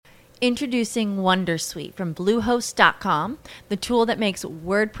Introducing Wondersuite from Bluehost.com, the tool that makes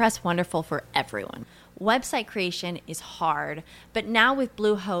WordPress wonderful for everyone. Website creation is hard, but now with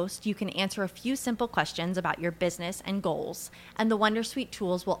Bluehost, you can answer a few simple questions about your business and goals, and the Wondersuite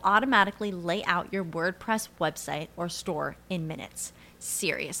tools will automatically lay out your WordPress website or store in minutes.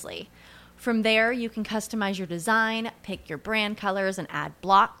 Seriously. From there, you can customize your design, pick your brand colors, and add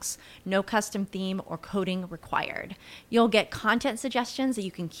blocks. No custom theme or coding required. You'll get content suggestions that you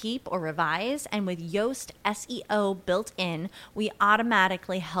can keep or revise, and with Yoast SEO built in, we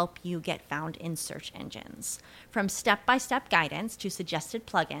automatically help you get found in search engines. From step-by-step guidance to suggested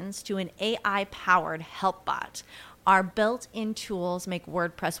plugins to an AI-powered help bot, our built-in tools make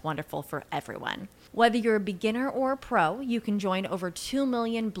WordPress wonderful for everyone. Whether you're a beginner or a pro, you can join over 2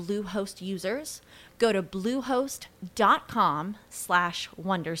 million Bluehost users. Go to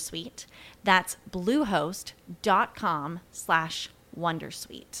bluehost.com/wondersuite. That's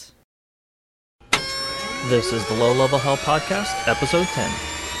bluehost.com/wondersuite. This is the Low Level Hell Podcast, Episode 10.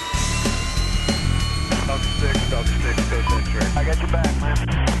 Dog 6, go centric. I got your back, man.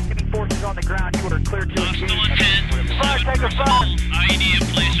 Any forces on the ground, you are clear to engage. Fire, take a fire. IED in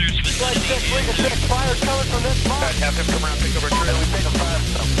placers. Flight 6, ring of 6, fire coming from this spot. Have him come around, take over trail. We take a fire,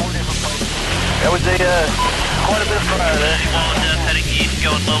 4 different places. That was quite a bit of fire there. Wall of death heading east,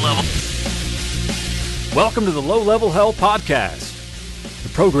 going low level. Welcome to the Low Level Hell Podcast, the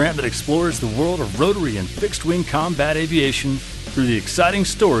program that explores the world of rotary and fixed-wing combat aviation through the exciting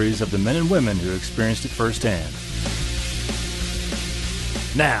stories of the men and women who experienced it firsthand.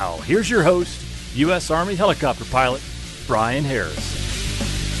 Now, here's your host, U.S. Army helicopter pilot, Brian Harris.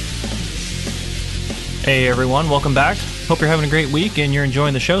 Hey everyone, welcome back. Hope you're having a great week and you're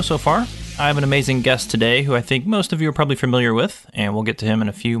enjoying the show so far. I have an amazing guest today who I think most of you are probably familiar with, and we'll get to him in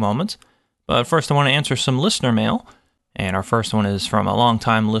a few moments. But first I want to answer some listener mail, and our first one is from a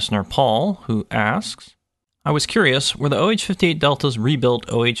longtime listener, Paul, who asks, I was curious, were the OH-58 Deltas rebuilt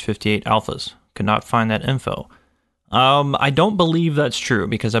OH-58 Alphas? Could not find that info. I don't believe that's true,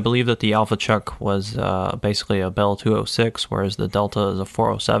 because I believe that the Alpha Chuck was basically a Bell 206, whereas the Delta is a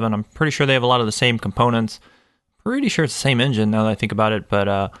 407. I'm pretty sure they have a lot of the same components. Pretty sure it's the same engine now that I think about it,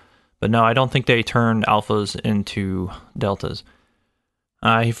 but no, I don't think they turned Alphas into Deltas.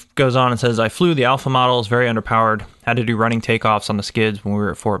 He goes on and says, I flew the Alpha model, is very underpowered, had to do running takeoffs on the skids when we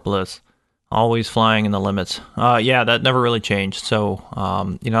were at Fort Bliss. Always flying in the limits. Yeah, that never really changed. So,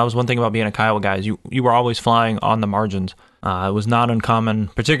 that was one thing about being a Kiowa guy. You were always flying on the margins. It was not uncommon,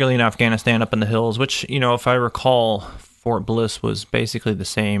 particularly in Afghanistan up in the hills, which, if I recall, Fort Bliss was basically the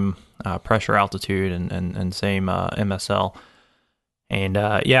same pressure altitude and same MSL. And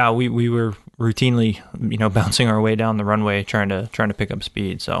we were routinely, bouncing our way down the runway trying to pick up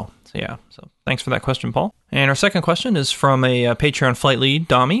speed. So thanks for that question, Paul. And our second question is from a Patreon flight lead,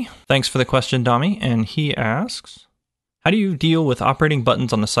 Dami. Thanks for the question, Dami. And he asks, how do you deal with operating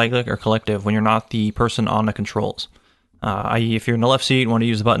buttons on the cyclic or collective when you're not the person on the controls? I.e., if you're in the left seat, want to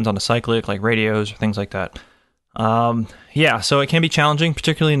use the buttons on the cyclic, like radios or things like that. So it can be challenging,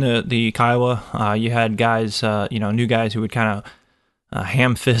 particularly in the Kiowa. You had guys, new guys who would kind of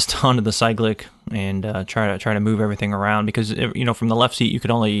ham fist onto the cyclic and try to move everything around, because from the left seat you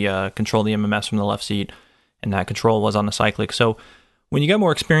could only control the MMS from the left seat, and that control was on the cyclic. So when you get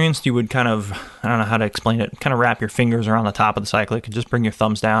more experienced, you would kind of, I don't know how to explain it, kind of wrap your fingers around the top of the cyclic and just bring your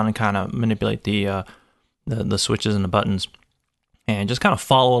thumbs down and kind of manipulate the switches and the buttons and just kind of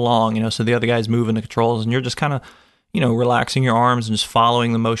follow along, so the other guy's moving the controls and you're just kind of relaxing your arms and just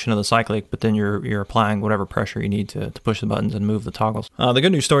following the motion of the cyclic, but then you're applying whatever pressure you need to push the buttons and move the toggles. The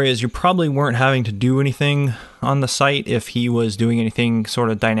good news story is you probably weren't having to do anything on the sight if he was doing anything sort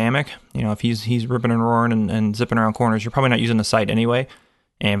of dynamic. If he's ripping and roaring and zipping around corners, you're probably not using the sight anyway,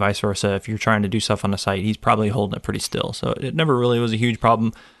 and vice versa. If you're trying to do stuff on the sight, he's probably holding it pretty still. So it never really was a huge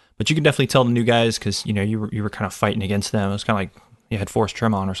problem, but you can definitely tell the new guys because, you were kind of fighting against them. It was kind of like you had forced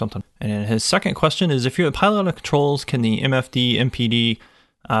trim on or something. And his second question is, if you're a pilot on the controls, can the MFD, MPD,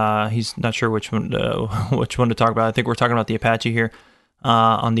 he's not sure which one to talk about. I think we're talking about the Apache here,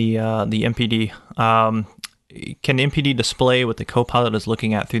 on the MPD. Can the MPD display what the co-pilot is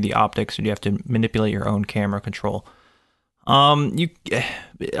looking at through the optics, or do you have to manipulate your own camera control?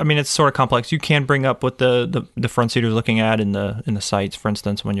 It's sort of complex. You can bring up what the front seater is looking at in the sights, for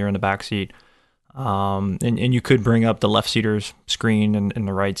instance, when you're in the back seat. And you could bring up the left seater's screen in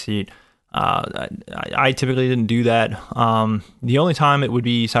the right seat. I typically didn't do that. The only time it would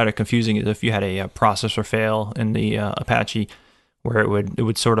be sort of confusing is if you had a processor fail in the Apache, where it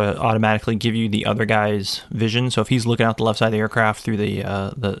would sort of automatically give you the other guy's vision. So if he's looking out the left side of the aircraft through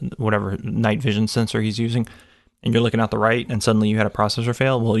the whatever night vision sensor he's using, and you're looking out the right and suddenly you had a processor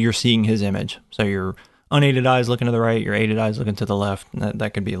fail, well, you're seeing his image. So your unaided eyes looking to the right, your aided eyes looking to the left, and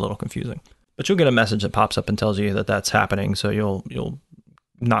that could be a little confusing. But you'll get a message that pops up and tells you that that's happening, so you'll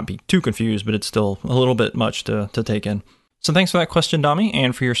not be too confused, but it's still a little bit much to take in. So thanks for that question, Dami,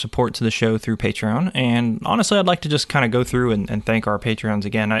 and for your support to the show through Patreon. And honestly, I'd like to just kind of go through and thank our Patreons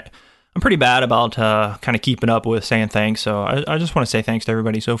again. I'm pretty bad about kind of keeping up with saying thanks, so I just want to say thanks to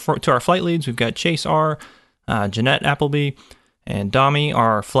everybody. So to our flight leads, we've got Chase R., Jeanette Appleby, and Dami,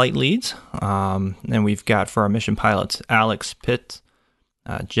 our flight leads. And we've got for our mission pilots, Alex Pitt,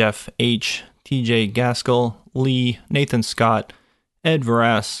 Jeff H., TJ Gaskell, Lee, Nathan Scott, Ed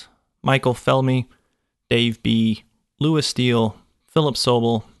Varas, Michael Felmy, Dave B., Louis Steele, Philip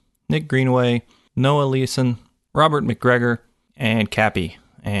Sobel, Nick Greenaway, Noah Leeson, Robert McGregor, and Cappy.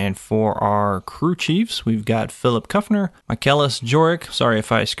 And for our crew chiefs, we've got Philip Kuffner, Michaelis Jorick, sorry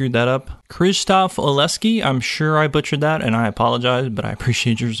if I screwed that up, Krzysztof Oleski, I'm sure I butchered that, and I apologize, but I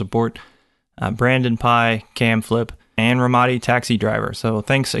appreciate your support, Brandon Pye, Cam Flip, and Ramadi Taxi Driver. So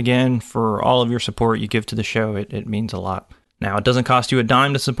thanks again for all of your support you give to the show. It means a lot. Now, it doesn't cost you a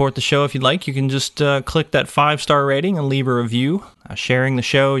dime to support the show if you'd like. You can just click that 5-star rating and leave a review, sharing the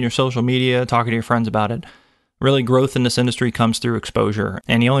show in your social media, talking to your friends about it. Really, growth in this industry comes through exposure,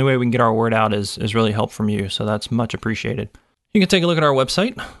 and the only way we can get our word out is really help from you, so that's much appreciated. You can take a look at our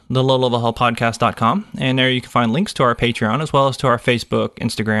website, thelowlevelhellpodcast.com, and there you can find links to our Patreon, as well as to our Facebook,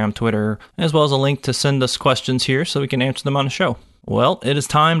 Instagram, Twitter, as well as a link to send us questions here so we can answer them on the show. Well, it is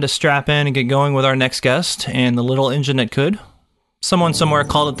time to strap in and get going with our next guest, and the little engine that could. Someone somewhere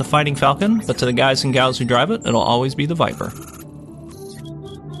called it the Fighting Falcon, but to the guys and gals who drive it, it'll always be the Viper.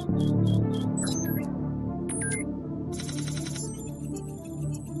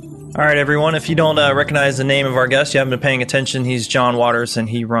 All right, everyone, if you don't recognize the name of our guest, you haven't been paying attention, he's John Waters, and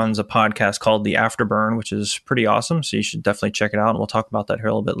he runs a podcast called The Afterburn, which is pretty awesome, so you should definitely check it out, and we'll talk about that here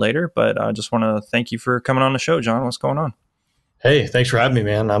a little bit later. But I just want to thank you for coming on the show, John. What's going on? Hey, thanks for having me,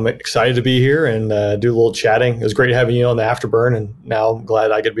 man. I'm excited to be here and do a little chatting. It was great having you on the Afterburn, and now I'm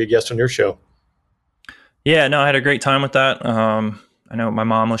glad I get to be a guest on your show. Yeah, no, I had a great time with that. I know my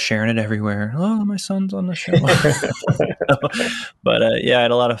mom was sharing it everywhere. Oh, my son's on the show. But yeah, I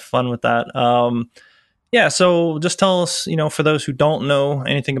had a lot of fun with that. Yeah, so just tell us, for those who don't know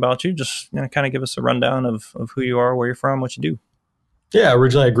anything about you, just kind of give us a rundown of who you are, where you're from, what you do. Yeah,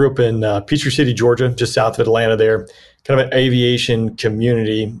 originally I grew up in Peachtree City, Georgia, just south of Atlanta there. Kind of an aviation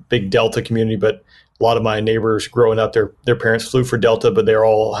community, big Delta community, but a lot of my neighbors growing up, their parents flew for Delta, but they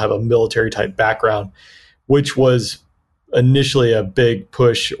all have a military type background, which was initially a big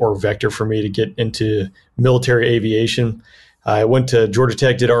push or vector for me to get into military aviation. I went to Georgia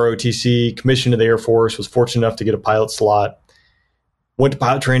Tech, did ROTC, commissioned to the Air Force, was fortunate enough to get a pilot slot. Went to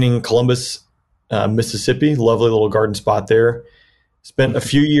pilot training in Columbus, Mississippi, lovely little garden spot there. Spent a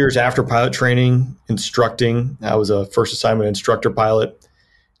few years after pilot training instructing. I was a first assignment instructor pilot.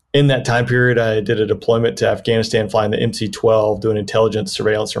 In that time period, I did a deployment to Afghanistan flying the MC-12, doing intelligence,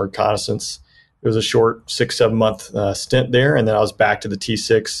 surveillance, and reconnaissance. It was a short 6-7 month stint there, and then I was back to the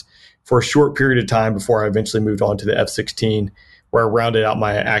T6 for a short period of time before I eventually moved on to the F-16, where I rounded out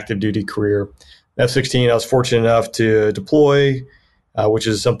my active duty career. F-16, I was fortunate enough to deploy, which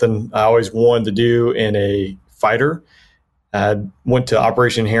is something I always wanted to do in a fighter. I went to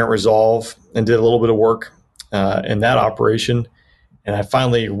Operation Inherent Resolve and did a little bit of work in that operation. And I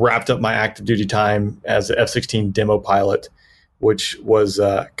finally wrapped up my active duty time as an F-16 demo pilot, which was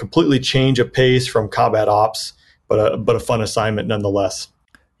a completely change of pace from combat ops, but a fun assignment nonetheless.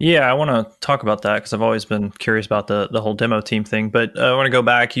 Yeah, I want to talk about that because I've always been curious about the whole demo team thing. But I want to go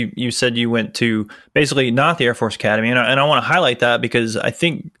back. You said you went to basically not the Air Force Academy. And I want to highlight that because I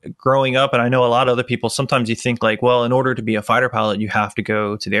think growing up, and I know a lot of other people, sometimes you think like, well, in order to be a fighter pilot, you have to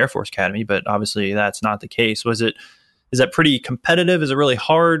go to the Air Force Academy. But obviously that's not the case. Is that pretty competitive? Is it really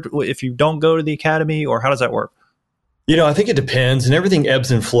hard if you don't go to the academy, or how does that work? I think it depends, and everything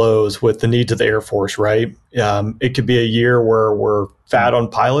ebbs and flows with the needs of the Air Force, right? It could be a year where we're fat on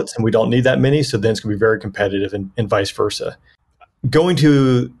pilots and we don't need that many, so then it's going to be very competitive and vice versa. Going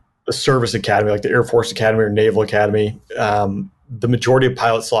to a service academy like the Air Force Academy or Naval Academy, the majority of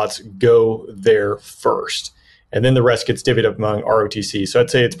pilot slots go there first, and then the rest gets divvied up among ROTC. So I'd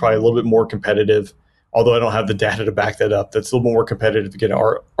say it's probably a little bit more competitive, although I don't have the data to back that up. That's a little more competitive to get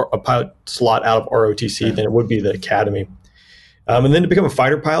a pilot slot out of ROTC than it would be the academy. And then to become a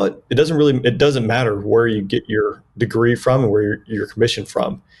fighter pilot, it doesn't matter where you get your degree from and where you're commissioned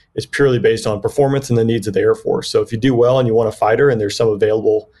from. It's purely based on performance and the needs of the Air Force. So if you do well and you want a fighter and there's some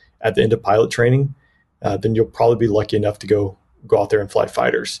available at the end of pilot training, then you'll probably be lucky enough to go out there and fly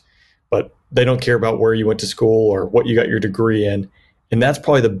fighters. but they don't care about where you went to school or what you got your degree in. And that's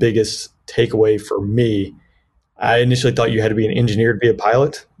probably the biggest takeaway for me. I initially thought you had to be an engineer to be a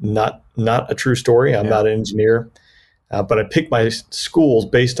pilot. Not a true story. I'm not an engineer, but I picked my schools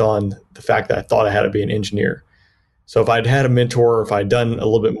based on the fact that I thought I had to be an engineer. So if I'd had a mentor, or if I'd done a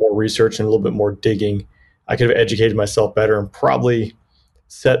little bit more research and a little bit more digging, I could have educated myself better and probably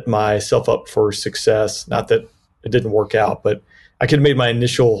set myself up for success. Not that it didn't work out, but I could have made my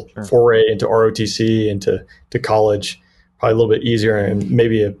initial foray into ROTC, into college, probably a little bit easier, and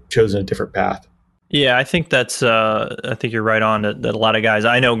maybe have chosen a different path. Yeah, I think I think you're right on that a lot of guys,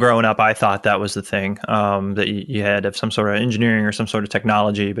 I know growing up, I thought that was the thing, that you had to have some sort of engineering or some sort of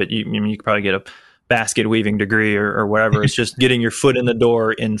technology, but you could probably get a basket weaving degree or whatever. It's just getting your foot in the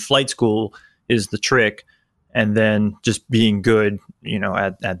door in flight school is the trick. And then just being good,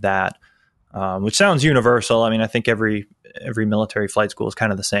 at that, which sounds universal. I mean, I think every military flight school is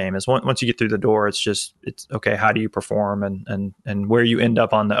kind of the same. As once you get through the door, it's okay. How do you perform and where you end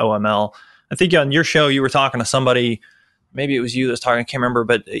up on the OML? I think on your show you were talking to somebody, maybe it was you that was talking. I can't remember,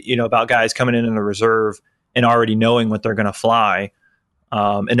 but about guys coming in the reserve and already knowing what they're going to fly,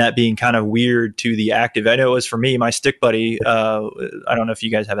 and that being kind of weird to the active. I know it was for me, my stick buddy. I don't know if you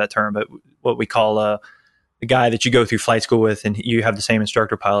guys have that term, but what we call the guy that you go through flight school with, and you have the same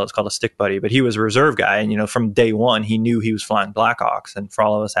instructor pilot. It's called a stick buddy, but he was a reserve guy. And, from day one, he knew he was flying Blackhawks. And for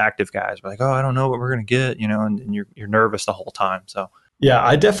all of us active guys, we're like, oh, I don't know what we're going to get, and you're nervous the whole time. So, yeah,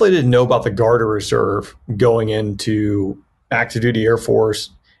 I definitely didn't know about the Guard or Reserve going into active duty Air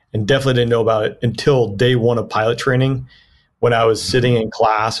Force, and definitely didn't know about it until day one of pilot training, when I was sitting in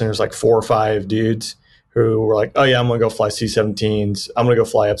class and there's like 4 or 5 dudes who were like, oh yeah, I'm going to go fly C-17s. I'm going to go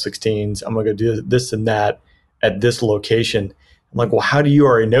fly F-16s. I'm going to go do this and that at this location. I'm like, well, how do you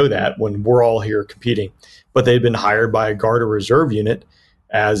already know that when we're all here competing? But they'd been hired by a Guard or Reserve unit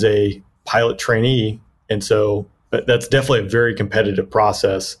as a pilot trainee. And so that's definitely a very competitive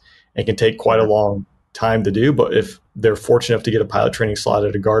process and can take quite a long time to do. But if they're fortunate enough to get a pilot training slot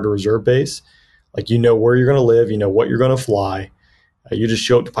at a Guard or Reserve base, like, where you're going to live, what you're going to fly, you just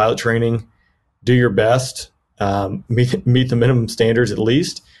show up to pilot training, do your best, meet the minimum standards at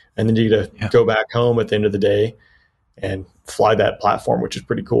least, and then you get to go back home at the end of the day and fly that platform, which is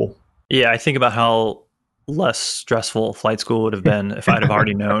pretty cool. Yeah, I think about how less stressful flight school would have been if I'd have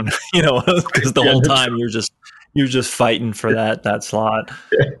already known, because the whole time you're just fighting for that slot.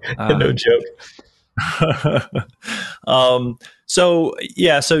 No joke.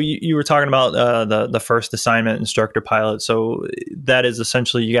 So you were talking about the first assignment, instructor pilot. So that is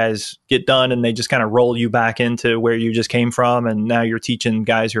essentially you guys get done and they just kind of roll you back into where you just came from, and now you're teaching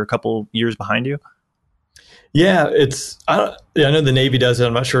guys who are a couple years behind you. Yeah, I know the Navy does it.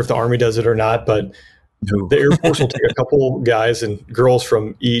 I'm not sure if the Army does it or not, but the Air Force will take a couple guys and girls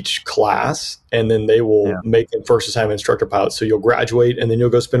from each class, and then they will make them first assignment instructor pilots. So you'll graduate, and then you'll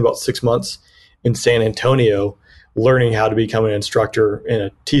go spend about 6 months in San Antonio learning how to become an instructor in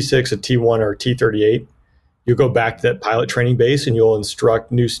a T6, a T1, or a T38. You'll go back to that pilot training base and you'll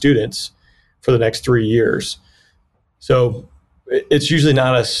instruct new students for the next 3 years. So it's usually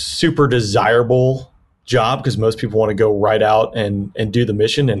not a super desirable job because most people want to go right out and do the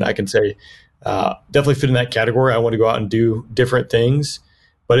mission. And I can say definitely fit in that category. I want to go out and do different things,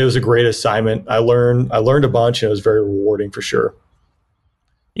 but it was a great assignment. I learned a bunch, and it was very rewarding for sure.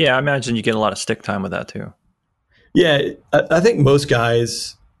 Yeah, I imagine you get a lot of stick time with that too. Yeah, I think most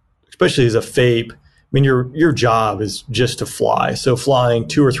guys, especially as a FAPE, I mean, your job is just to fly. So flying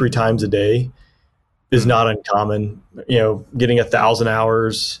 2 or 3 times a day is not uncommon. Getting 1,000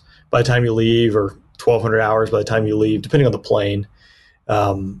 hours by the time you leave, or 1,200 hours by the time you leave, depending on the plane,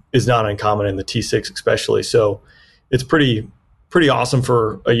 is not uncommon in the T6 especially. So it's pretty awesome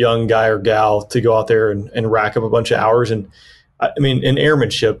for a young guy or gal to go out there and rack up a bunch of hours. And I mean, in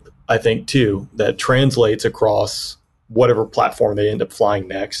airmanship, I think too, that translates across whatever platform they end up flying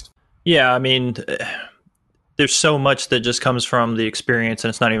next. Yeah, I mean, there's so much that just comes from the experience, and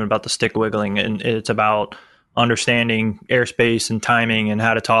it's not even about the stick wiggling, and it's about understanding airspace and timing and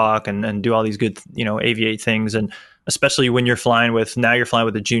how to talk and do all these good, aviate things. And especially when you're flying with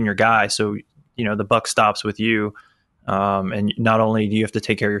a junior guy. So, the buck stops with you. And not only do you have to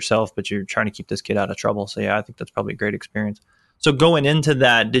take care of yourself, but you're trying to keep this kid out of trouble. So yeah, I think that's probably a great experience. So going into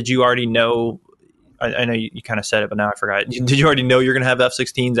that, did you already know, I know you kind of said it, but now I forgot. Did you already know you're going to have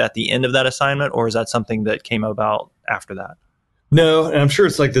F-16s at the end of that assignment, or is that something that came about after that? No, and I'm sure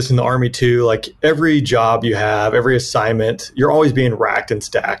it's like this in the Army too. Like every job you have, every assignment, you're always being racked and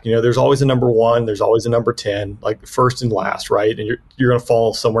stacked. There's always a number 1, there's always a number 10, like first and last, right? And you're going to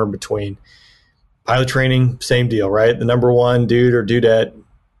fall somewhere in between. Pilot training, same deal, right? The number 1 dude or dudette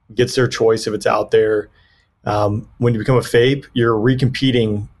gets their choice if it's out there. When you become a FAPE, you're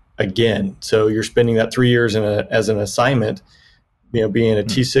recompeting again. So you're spending that 3 years as an assignment, being a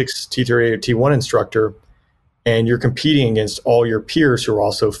T6, T38, or T1 instructor, and you're competing against all your peers who are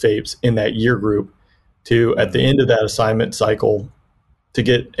also FAPEs in that year group to, at the end of that assignment cycle, to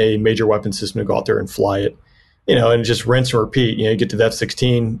get a major weapon system to go out there and fly it, and just rinse and repeat. You get to the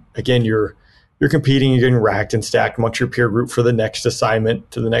F-16, again, you're competing, you're getting racked and stacked amongst your peer group for the next assignment,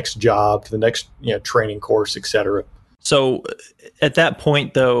 to the next job, to the next training course, et cetera. So at that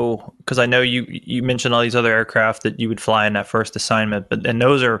point, though, because I know you mentioned all these other aircraft that you would fly in that first assignment, and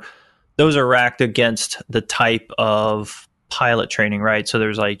those are racked against the type of pilot training, right? So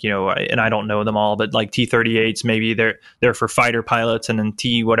there's and I don't know them all, but like T-38s, maybe they're for fighter pilots, and then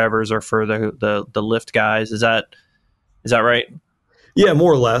T whatevers are for the lift guys. Is that right? Yeah,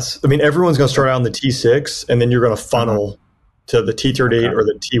 more or less. I mean, everyone's going to start out on the T6, and then you're going to funnel to the T-38 or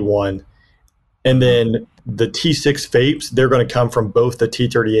the T1. And then the T6 FAPEs, they're going to come from both the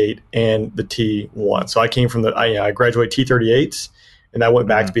T-38 and the T1. So I came from I graduated T-38s, and I went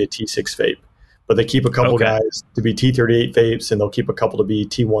back to be a T6 FAPE. But they keep a couple guys to be T-38 FAPEs, and they'll keep a couple to be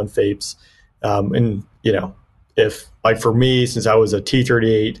T1 FAPEs. If, like for me, since I was a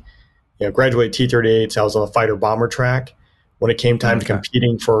T-38, graduated T-38s, I was on a fighter bomber track. When it came time to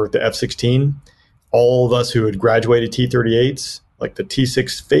competing for the F-16, all of us who had graduated T-38s, like the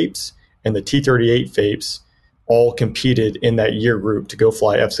T6 FAPEs and the T-38 FAPEs, all competed in that year group to go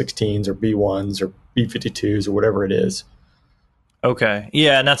fly F-16s or B-1s or B-52s or whatever it is. Okay.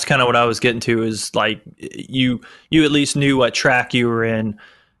 Yeah, and that's kind of what I was getting to, is like you at least knew what track you were in,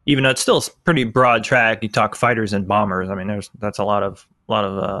 even though it's still a pretty broad track. You talk fighters and bombers. I mean, that's a lot of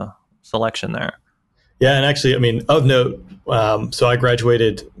selection there. Yeah, and actually, I mean, of note, so I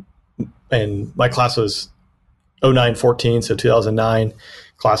graduated, and my class was 09-14, so 2009,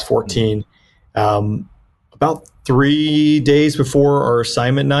 class 14. About 3 days before our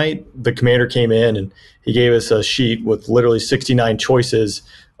assignment night, the commander came in and he gave us a sheet with literally 69 choices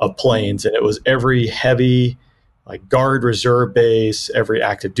of planes, and it was every heavy, like guard reserve base, every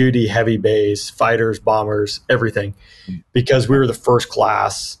active duty heavy base, fighters, bombers, everything, because we were the first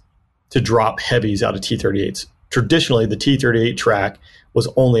class to drop heavies out of T-38s. Traditionally, the T-38 track was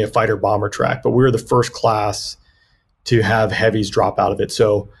only a fighter bomber track, but we were the first class to have heavies drop out of it.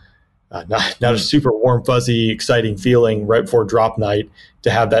 So not a super warm, fuzzy, exciting feeling right before drop night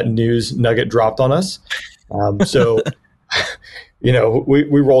to have that news nugget dropped on us.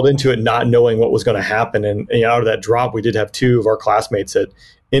 We rolled into it not knowing what was going to happen. And out of that drop, we did have two of our classmates that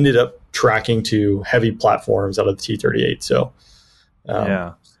ended up tracking to heavy platforms out of the T-38. So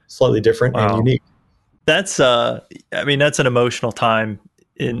slightly different and unique. That's that's an emotional time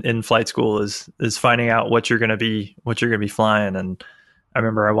in flight school, is finding out what you're going to be flying. And I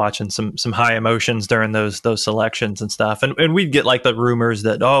remember watching some high emotions during those selections and stuff. And we'd get like the rumors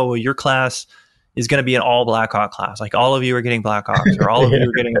that, your class is going to be an all Black Hawk class. Like all of you are getting Black Hawks, or all of you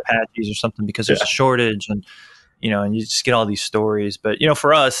are getting Apaches or something, because there's a shortage. And and you just get all these stories. But,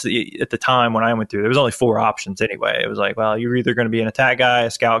 for us at the time when I went through, there was only 4 options anyway. It was like, well, you're either going to be an attack guy,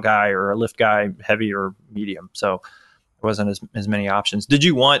 a scout guy, or a lift guy, heavy or medium. So there wasn't as many options. Did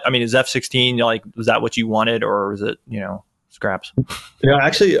you want, is F-16, was that what you wanted, or was it, scraps?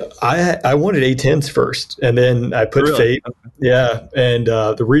 Actually, I wanted A-10s first, and then I put FAPE. Okay. Yeah. And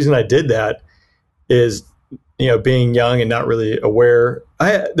the reason I did that is, being young and not really aware,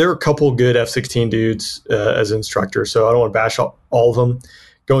 there were a couple good F-16 dudes as instructors, so I don't want to bash all of them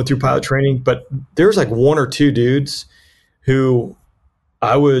going through pilot training, but there's like 1 or 2 dudes who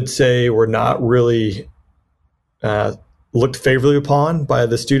I would say were not really looked favorably upon by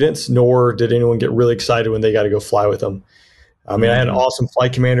the students, nor did anyone get really excited when they got to go fly with them. I had an awesome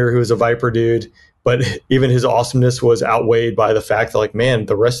flight commander who was a Viper dude, but even his awesomeness was outweighed by the fact that,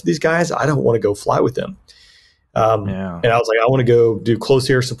 the rest of these guys, I don't want to go fly with them. And I was like, I want to go do close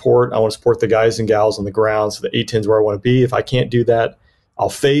air support. I want to support the guys and gals on the ground. So the A-10's where I want to be. If I can't do that, I'll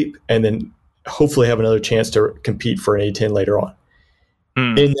FAPE and then hopefully have another chance to compete for an A-10 later on.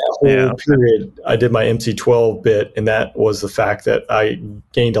 In that whole period, I did my MC-12 bit, and that was the fact that I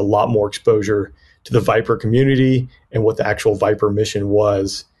gained a lot more exposure to the Viper community and what the actual Viper mission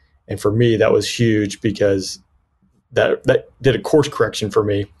was. And for me, that was huge, because that did a course correction for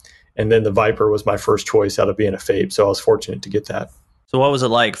me. And then the Viper was my first choice out of being a FAPE. So I was fortunate to get that. So what was it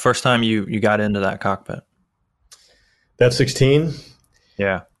like first time you got into that cockpit? The F-16?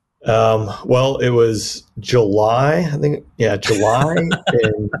 Yeah. Well, it was July, I think. Yeah, July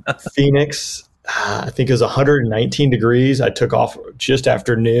in Phoenix. I think it was 119 degrees. I took off just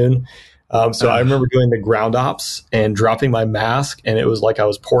after noon. So I remember doing the ground ops and dropping my mask, and it was like I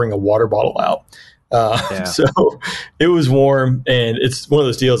was pouring a water bottle out. So it was warm, and it's one of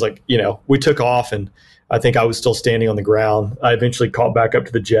those deals like, we took off, and I think I was still standing on the ground. I eventually caught back up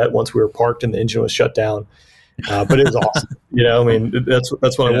to the jet once we were parked and the engine was shut down. But it was awesome. I mean, that's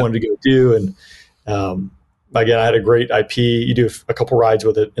what I wanted to go do. And again, I had a great IP. You do a couple rides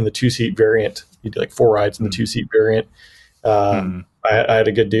with it in the 2-seat variant. You do like 4 rides in the 2-seat variant. I had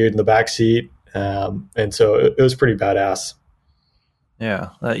a good dude in the back seat. And so it was pretty badass. Yeah.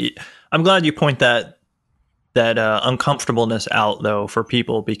 I'm glad you point that uncomfortableness out, though, for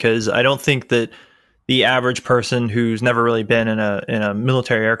people, because I don't think that the average person who's never really been in a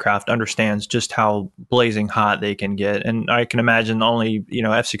military aircraft understands just how blazing hot they can get. And I can imagine only,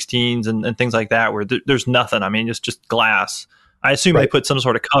 F-16s and things like that where there's nothing. I mean, it's just glass. I assume they put some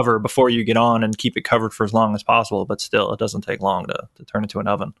sort of cover before you get on and keep it covered for as long as possible, but still, it doesn't take long to turn into an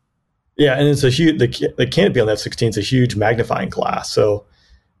oven. Yeah, and it's a huge, the canopy on the F-16 is a huge magnifying glass. So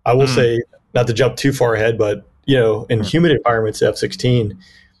I will say, not to jump too far ahead, but, in humid environments, F-16,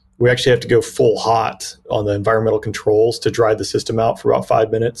 we actually have to go full hot on the environmental controls to dry the system out for about 5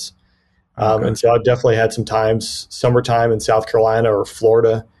 minutes. And so I've definitely had some times, summertime in South Carolina or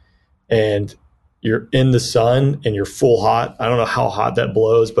Florida, and you're in the sun and you're full hot. I don't know how hot that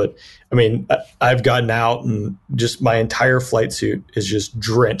blows, but I mean, I've gotten out and just my entire flight suit is just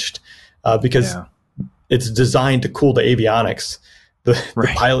drenched because it's designed to cool the avionics. The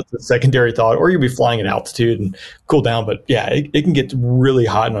pilot's a secondary thought, or you'll be flying at altitude and cool down. But yeah, it can get really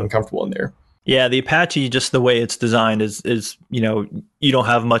hot and uncomfortable in there. Yeah, the Apache, just the way it's designed is you don't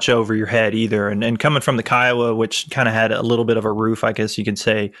have much over your head either. And coming from the Kiowa, which kind of had a little bit of a roof, I guess you could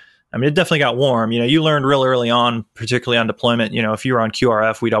say, I mean, it definitely got warm. You learned real early on, particularly on deployment, if you were on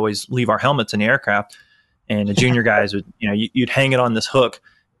QRF, we'd always leave our helmets in the aircraft, and the junior guys would, you'd hang it on this hook.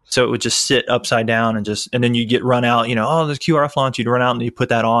 So it would just sit upside down and then you get run out, there's QRF launch, you'd run out and you put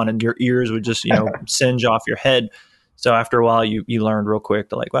that on and your ears would just, singe off your head. So after a while you learned real quick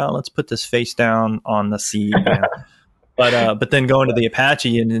to like, well, let's put this face down on the seat. But then going to the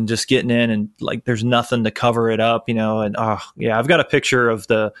Apache and then just getting in and like, there's nothing to cover it up, and I've got a picture of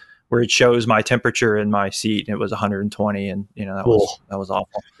where it shows my temperature in my seat, and it was 120, and that was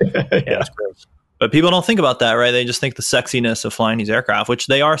awful. It's gross. But people don't think about that, right? They just think the sexiness of flying these aircraft, which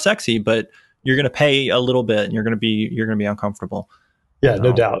they are sexy, but you're going to pay a little bit, and you're going to be uncomfortable. Yeah,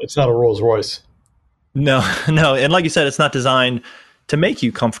 no doubt. It's not a Rolls Royce. No, and like you said, it's not designed to make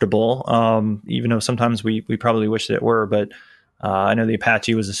you comfortable. Even though sometimes we probably wish that it were, but I know the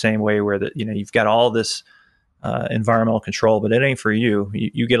Apache was the same way, where you've got all this environmental control, but it ain't for you.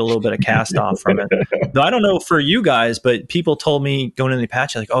 You get a little bit of cast off from it. Though I don't know for you guys, but people told me going in the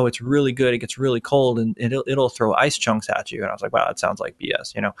Apache, like, oh, it's really good. It gets really cold and it'll throw ice chunks at you. And I was like, wow, that sounds like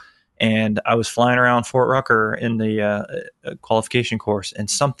BS, And I was flying around Fort Rucker in the qualification course, and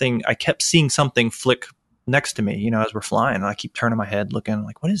I kept seeing something flick next to me, as we're flying. And I keep turning my head looking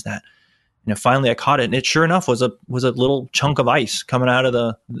like, what is that? Finally I caught it, and it sure enough was a little chunk of ice coming out of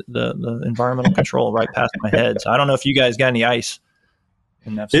the environmental control right past my head. So I don't know if you guys got any ice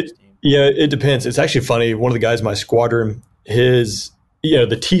in F-16. It depends. It's actually funny. One of the guys in my squadron,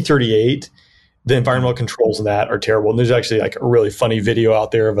 the T-38, the environmental controls in that are terrible. And there's actually like a really funny video out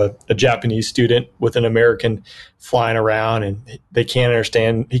there of a Japanese student with an American flying around, and he can't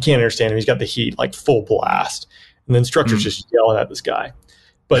understand him. He's got the heat like full blast, and the instructor's just yelling at this guy.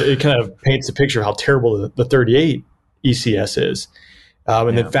 But it kind of paints a picture of how terrible the 38 ECS is.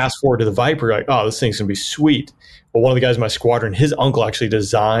 And then fast forward to the Viper, you're like, oh, this thing's going to be sweet. But one of the guys in my squadron, his uncle actually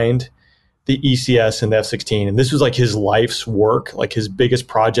designed the ECS and the F-16. And this was like his life's work, like his biggest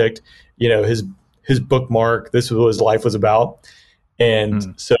project, his bookmark. This was what his life was about.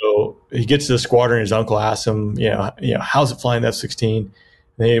 And so he gets to the squadron, his uncle asks him, how's it flying the F-16?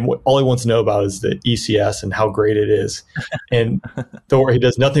 And all he wants to know about is the ECS and how great it is. And he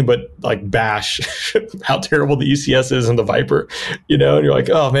does nothing but like bash how terrible the ECS is in the Viper, and you're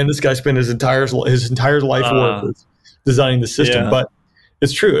like, oh man, this guy spent his entire life work designing the system. But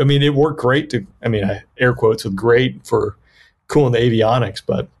it's true. I mean, it worked great I air quotes with great for cooling the avionics,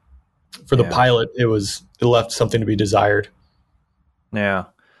 but for the pilot, it left something to be desired. Yeah.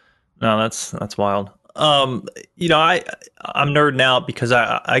 No, that's wild. I'm nerding out because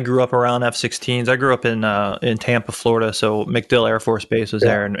I grew up around F-16s. I grew up in Tampa, Florida, so MacDill Air Force Base was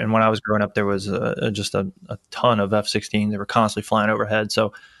there. And when I was growing up, there was just a ton of F-16s. They were constantly flying overhead.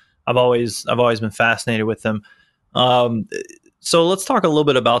 So I've always been fascinated with them. So let's talk a little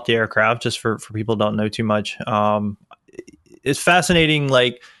bit about the aircraft, just for people who don't know too much. It's fascinating,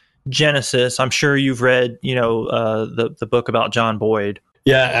 like Genesis. I'm sure you've read, the book about John Boyd.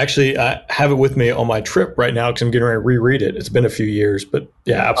 Yeah, actually, I have it with me on my trip right now because I'm getting ready to reread it. It's been a few years, but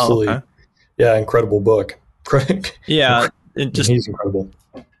yeah, Oh, absolutely. okay. Yeah, incredible book. Yeah, it just He's incredible.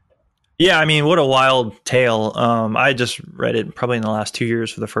 yeah. I mean, what a wild tale. I just read it probably in the last 2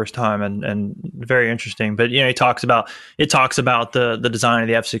 years for the first time, and very interesting. But he talks about the design of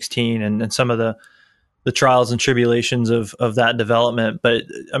the F-16 and some of the trials and tribulations of that development. But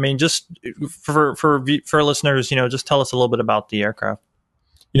I mean, just for listeners, just tell us a little bit about the aircraft.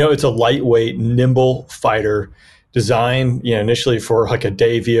 It's a lightweight, nimble fighter designed, initially for like a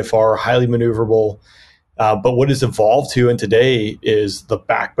day VFR, highly maneuverable. But what has evolved to and today is the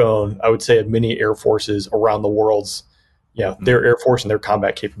backbone, I would say, of many air forces around the world's, their air force and their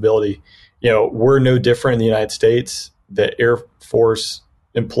combat capability. We're no different in the United States. The Air Force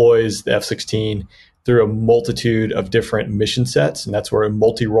employs the F-16 through a multitude of different mission sets, and that's where a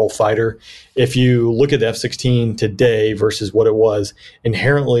multi-role fighter. If you look at the F-16 today versus what it was,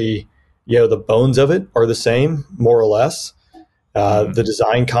 inherently, the bones of it are the same, more or less. The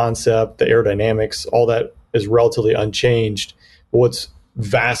design concept, the aerodynamics, all that is relatively unchanged. But what's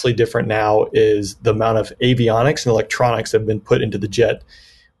vastly different now is the amount of avionics and electronics that have been put into the jet,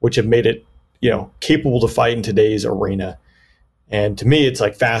 which have made it, capable to fight in today's arena. And to me, it's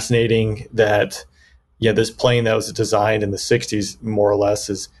like fascinating that, this plane that was designed in the 60s, more or less,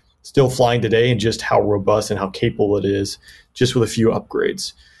 is still flying today, and just how robust and how capable it is, just with a few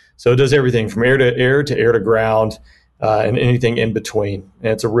upgrades. So it does everything from air to air to ground, and anything in between.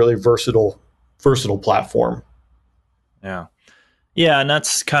 And it's a really versatile platform. Yeah. Yeah, and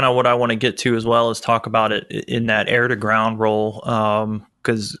that's kind of what I want to get to as well, is talk about it in that air to ground role,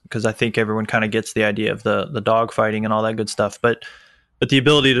 because I think everyone kind of gets the idea of the dogfighting and all that good stuff, but the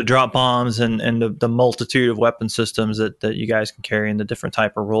ability to drop bombs and the multitude of weapon systems that you guys can carry in the different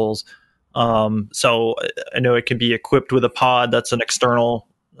type of roles. So I know it can be equipped with a pod that's an external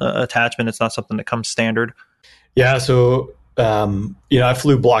attachment. It's not something that comes standard. Yeah, so I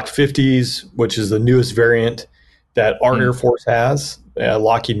flew Block 50s, which is the newest variant that our Air Force has.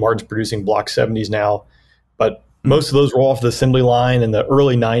 Lockheed Martin's producing Block 70s now, but most of those roll off the assembly line in the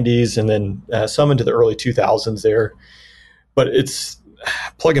early 90s, and then some into the early 2000s there. But it's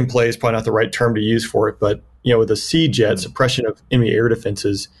plug and play is probably not the right term to use for it. But with a C-jet, suppression of enemy air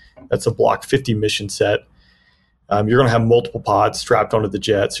defenses, that's a Block 50 mission set. You're going to have multiple pods strapped onto the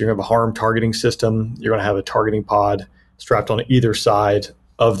jet. So you're going to have a harm targeting system. You're going to have a targeting pod strapped on either side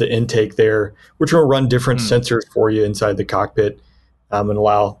of the intake there, which will run different sensors for you inside the cockpit, and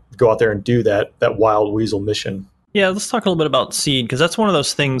go out there and do that wild weasel mission. Yeah, let's talk a little bit about SEAD, because that's one of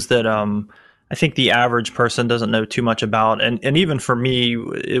those things that I think the average person doesn't know too much about. And even for me,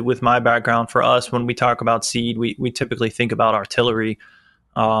 with my background, for us, when we talk about SEAD, we typically think about artillery.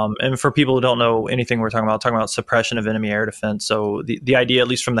 And for people who don't know anything we're talking about suppression of enemy air defense. So the idea, at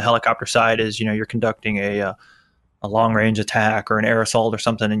least from the helicopter side, is you're conducting a long range attack or an air assault or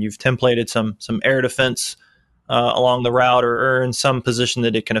something, and you've templated some air defense along the route or in some position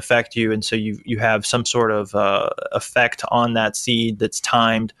that it can affect you, and so you have some sort of effect on that SEAD that's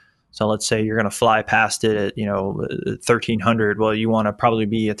timed. So let's say you're going to fly past it at 1300. Well, you want to probably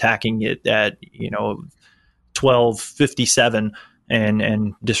be attacking it at 1257.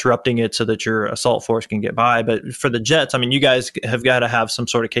 And disrupting it so that your assault force can get by. But for the jets, I mean, you guys have got to have some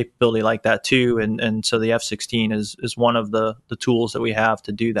sort of capability like that too. And so the F-16 is one of the tools that we have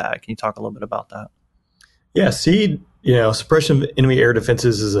to do that. Can you talk a little bit about that? Yeah, SEAD, suppression of enemy air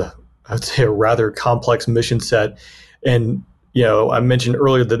defenses is I would say, a rather complex mission set. And, I mentioned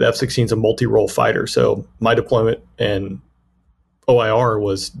earlier that the F-16 is a multi-role fighter. So my deployment and OIR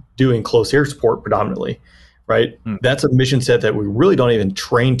was doing close air support predominantly. Right? That's a mission set that we really don't even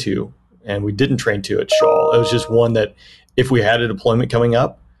train to, and we didn't train to at Shaw. It was just one that if we had a deployment coming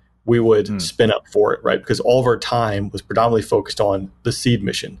up, we would spin up for it, right? Because all of our time was predominantly focused on the SEAD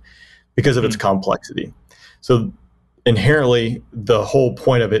mission because of its complexity. So inherently, the whole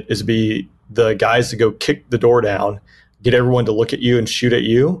point of it is to be the guys to go kick the door down, get everyone to look at you and shoot at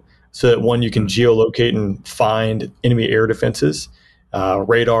you, so that one, you can geolocate and find enemy air defenses,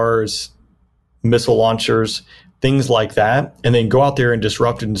 radars, missile launchers, things like that, and then go out there and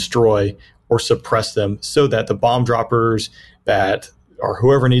disrupt and destroy or suppress them so that the bomb droppers or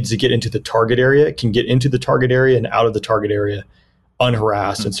whoever needs to get into the target area can get into the target area and out of the target area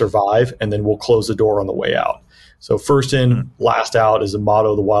unharassed and survive, and then we'll close the door on the way out. So first in, last out is the motto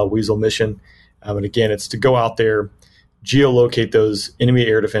of the Wild Weasel mission. And again, it's to go out there, geolocate those enemy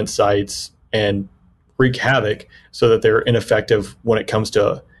air defense sites, and wreak havoc so that they're ineffective when it comes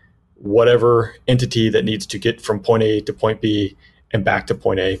to whatever entity that needs to get from point A to point B and back to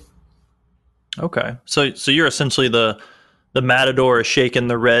point A. Okay. So you're essentially the the matador is shaking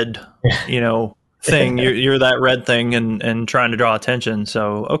the red, thing. You're that red thing and trying to draw attention.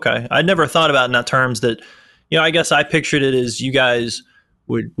 So, okay. I'd never thought about it in that terms that, I guess I pictured it as you guys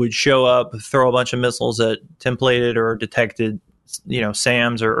would show up, throw a bunch of missiles at templated or detected,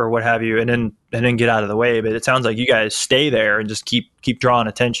 SAMs or what have you, and then get out of the way. But it sounds like you guys stay there and just keep drawing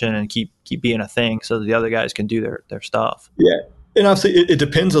attention and keep being a thing so that the other guys can do their stuff. Yeah. And obviously it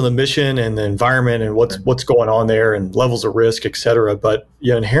depends on the mission and the environment and what's going on there and levels of risk, et cetera. But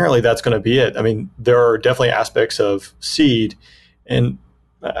inherently that's going to be it. I mean, there are definitely aspects of SEAD, and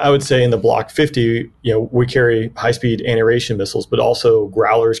I would say in the Block 50, we carry high-speed anti-radiation missiles, but also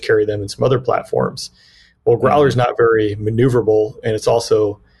Growlers carry them in some other platforms. Well, Growler's not very maneuverable, and it's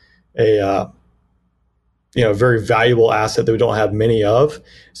also a very valuable asset that we don't have many of.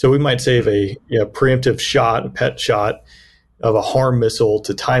 So we might save a preemptive shot, a pet shot of a harm missile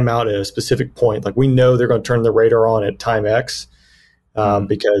to time out at a specific point. Like we know they're going to turn the radar on at time X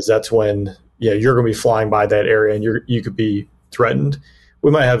because that's when you're going to be flying by that area and you could be threatened.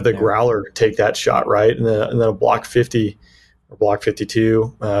 We might have the Growler take that shot, right? And then a Block 50 or Block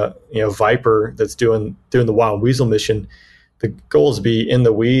 52, Viper that's doing the Wild Weasel mission. The goal is to be in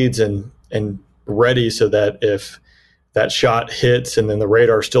the weeds and ready so that if that shot hits and then the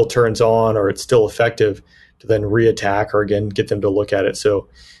radar still turns on or it's still effective, to then reattack or again get them to look at it. So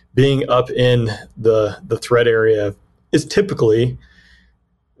being up in the threat area is typically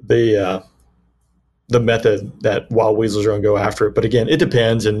the method that Wild Weasels are going to go after it. But again, it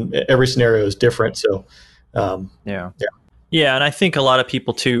depends, and every scenario is different. So yeah, and I think a lot of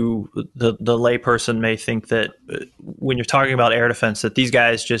people too, the layperson may think that when you're talking about air defense, that these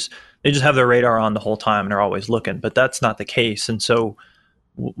guys just have their radar on the whole time and they're always looking, but that's not the case. And so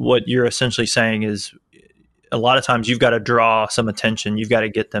what you're essentially saying is, a lot of times you've got to draw some attention. You've got to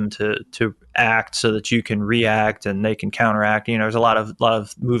get them to act so that you can react and they can counteract. There's a lot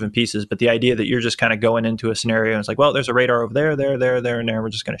of moving pieces, but the idea that you're just kind of going into a scenario and it's like, well, there's a radar over there, and there. We're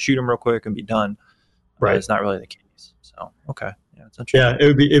just going to shoot them real quick and be done. Right. It's not really the case. So, okay. Yeah, it's interesting. Yeah,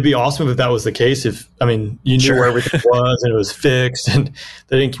 it'd be awesome if that was the case. You knew where everything was and it was fixed and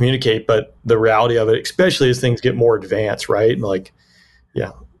they didn't communicate, but the reality of it, especially as things get more advanced, right?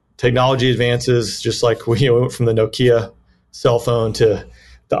 Technology advances, just like we went from the Nokia cell phone to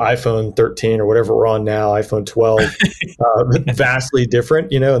the iPhone 13 or whatever we're on now, iPhone 12, vastly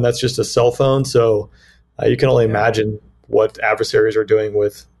different, and that's just a cell phone. So you can only imagine what adversaries are doing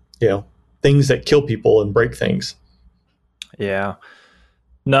with, things that kill people and break things. Yeah,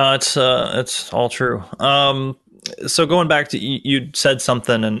 no, it's all true. So going back to you said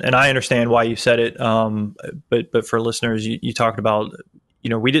something, and I understand why you said it. But for listeners, you talked about,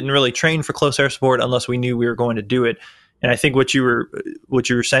 we didn't really train for close air support unless we knew we were going to do it. And I think what you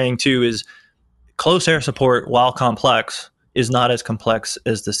were saying too is close air support, while complex, is not as complex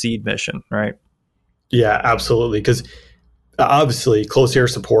as the SEAD mission, right? Yeah, absolutely. Because obviously close air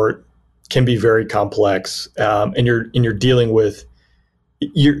support can be very complex, and you're dealing with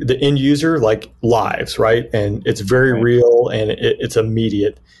the end user, like lives, right? And it's very real and it's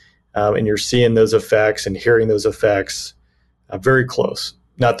immediate, and you're seeing those effects and hearing those effects. Very close.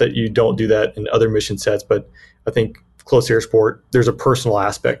 Not that you don't do that in other mission sets, but I think close air support, there's a personal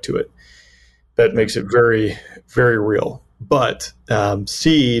aspect to it that makes it very, very real. But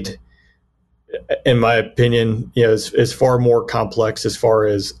SEAD, in my opinion, is far more complex as far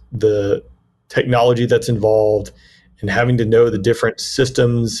as the technology that's involved and having to know the different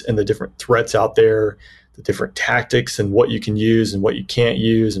systems and the different threats out there, the different tactics and what you can use and what you can't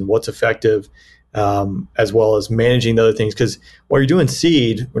use and what's effective. As well as managing the other things. Because while you're doing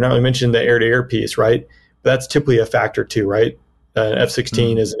SEAD, we're not only mentioning the air-to-air piece, right? But that's typically a factor too, right?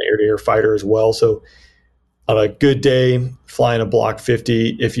 F-16 is an air-to-air fighter as well. So on a good day, flying a Block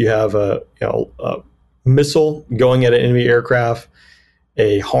 50, if you have a missile going at an enemy aircraft,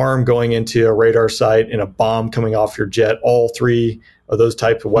 a harm going into a radar site, and a bomb coming off your jet, all three of those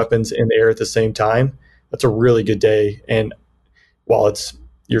types of weapons in the air at the same time, that's a really good day. And while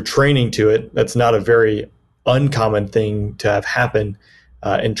you're training to it, that's not a very uncommon thing to have happen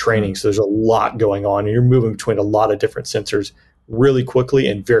in training. So there's a lot going on, and you're moving between a lot of different sensors really quickly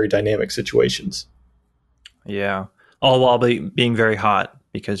in very dynamic situations. Yeah, all while being very hot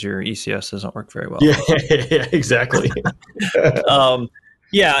because your ECS doesn't work very well. Yeah, exactly.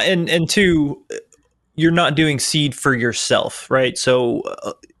 And two, you're not doing SEAD for yourself, right? So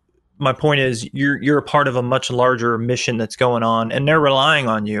my point is you're a part of a much larger mission that's going on, and they're relying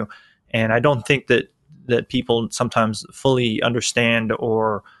on you. And I don't think that people sometimes fully understand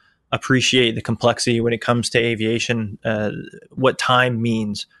or appreciate the complexity when it comes to aviation, what time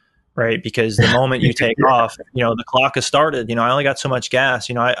means. right? Because the moment you take off, the clock has started. I only got so much gas.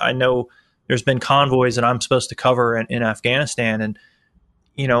 I know there's been convoys that I'm supposed to cover in Afghanistan, and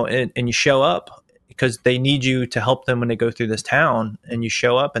and you show up because they need you to help them when they go through this town, and you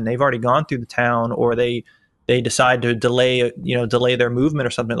show up and they've already gone through the town, or they decide to delay their movement or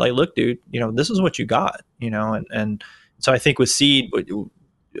something. Like, look, dude, this is what you got, and so I think with Seed,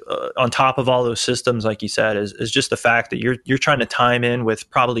 on top of all those systems, like you said, is just the fact that you're trying to time in with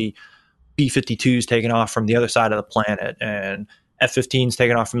probably B-52s taking off from the other side of the planet, and F-15s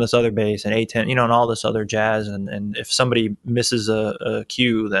taking off from this other base, and A-10, and all this other jazz. And if somebody misses a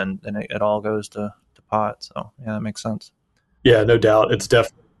cue, then it all goes to pot. So yeah, that makes sense. Yeah, no doubt. It's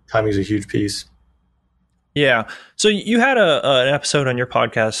definitely, timing is a huge piece. Yeah. So you had an episode on your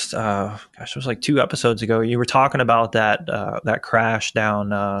podcast, it was like 2 episodes ago. You were talking about that crash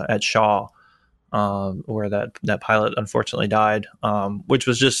down at Shaw, where that pilot unfortunately died, which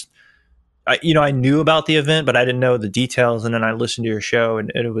was just, I knew about the event, but I didn't know the details. And then I listened to your show,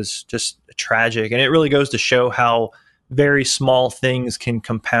 and it was just tragic. And it really goes to show how very small things can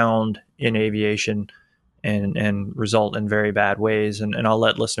compound in aviation and result in very bad ways. And I'll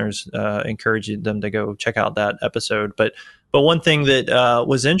let listeners encourage them to go check out that episode. But one thing that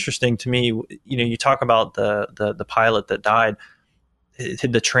was interesting to me, you talk about the pilot that died.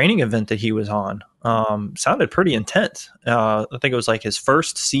 The training event that he was on sounded pretty intense. I think it was like his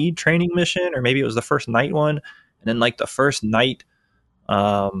first Seed training mission, or maybe it was the first night one, and then like the first night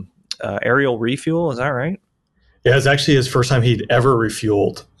aerial refuel. Is that right? Yeah, it's actually his first time he'd ever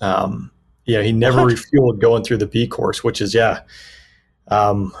refueled. He never refueled going through the B course, which is, actually,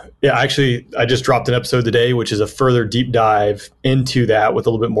 I just dropped an episode today, which is a further deep dive into that with a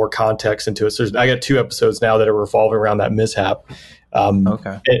little bit more context into it. So I got 2 episodes now that are revolving around that mishap.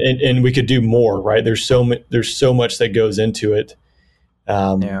 Okay. And we could do more, right? There's so much that goes into it.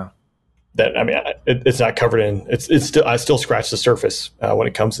 That, I mean, it's not covered in, it's still, I still scratch the surface when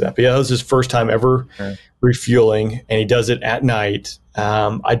it comes to that. But yeah, that was his first time ever refueling, and he does it at night.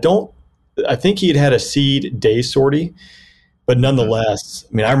 I think he had a Seed day sortie, but nonetheless,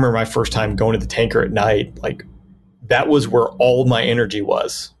 I mean, I remember my first time going to the tanker at night. Like, that was where all my energy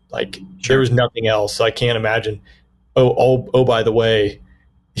was. Like, there was nothing else. So I can't imagine. Oh, by the way,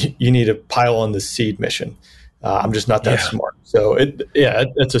 you need to pile on the Seed mission. I'm just not that smart. So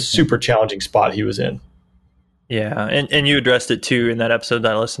it's a super challenging spot he was in. Yeah, and you addressed it too in that episode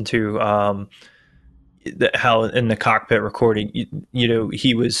that I listened to. How in the cockpit recording,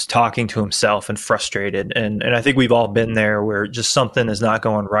 he was talking to himself and frustrated, and I think we've all been there where just something is not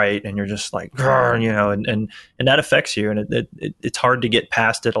going right, and you're just like, and that affects you, and it's hard to get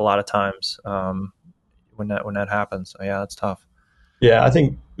past it a lot of times when that happens. So yeah, that's tough. Yeah, I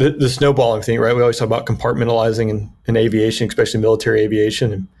think the snowballing thing, right? We always talk about compartmentalizing in aviation, especially military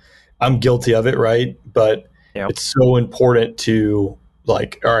aviation, and I'm guilty of it, right? But it's so important to,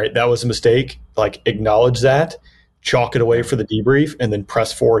 like, all right, that was a mistake. Like, acknowledge that, chalk it away for the debrief, and then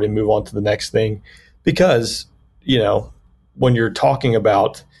press forward and move on to the next thing. Because, when you're talking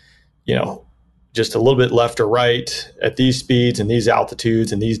about, just a little bit left or right at these speeds and these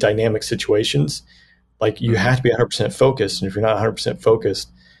altitudes and these dynamic situations, like, you have to be 100% focused. And if you're not 100% focused,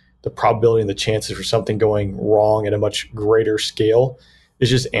 the probability and the chances for something going wrong at a much greater scale is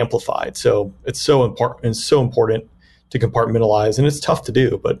just amplified. So it's so important to compartmentalize, and it's tough to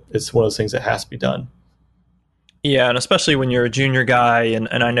do, but it's one of those things that has to be done. Yeah, and especially when you're a junior guy,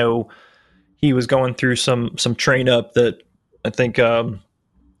 and I know he was going through some train up that I think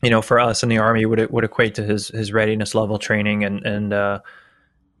for us in the Army would equate to his readiness level training, and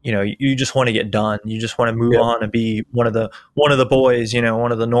you just want to get done. You just want to move on and be one of the boys,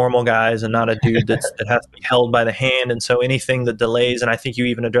 one of the normal guys, and not a dude that has to be held by the hand. And so anything that delays, and I think you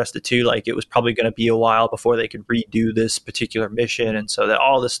even addressed it too, like, it was probably going to be a while before they could redo this particular mission. And so that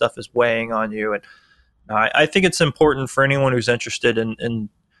all this stuff is weighing on you. And I think it's important for anyone who's interested in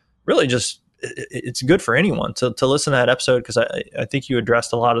really just, it's good for anyone to listen to that episode, because I think you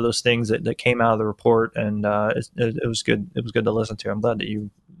addressed a lot of those things that came out of the report, and it was good. It was good to listen to. I'm glad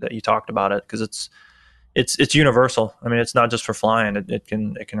that you talked about it, because it's universal. I mean, it's not just for flying. It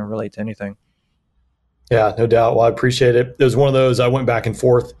can relate to anything. Yeah, no doubt. Well, I appreciate it. It was one of those, I went back and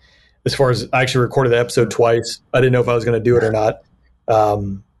forth as far as, I actually recorded the episode twice. I didn't know if I was going to do it or not.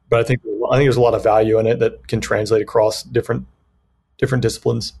 But I think there's a lot of value in it that can translate across different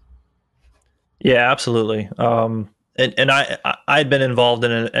disciplines. Yeah, absolutely. And I'd been involved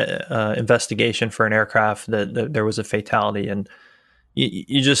in an investigation for an aircraft that there was a fatality, and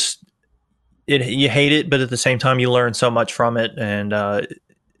you just you hate it, but at the same time you learn so much from it, and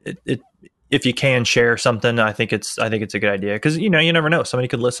if you can share something, I think it's a good idea, because you never know, somebody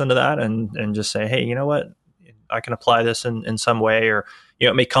could listen to that and just say, hey, you know what, I can apply this in some way, or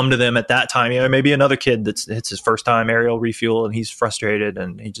it may come to them at that time. Maybe another kid it's his first time aerial refuel and he's frustrated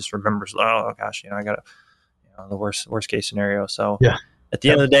and he just remembers, oh gosh, I got the worst case scenario. So Yeah. at the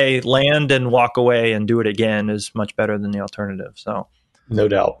end of the day, land and walk away and do it again is much better than the alternative. So No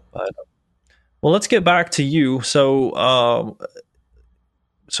doubt. but, well, let's get back to you. So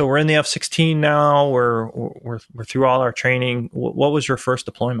we're in the F-16 now. We're through all our training. What was your first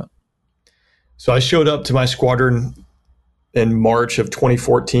deployment? So I showed up to my squadron in March of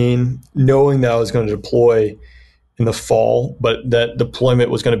 2014, knowing that I was going to deploy in the fall, but that deployment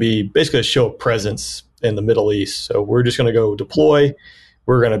was going to be basically a show of presence in the Middle East. So we're just going to go deploy.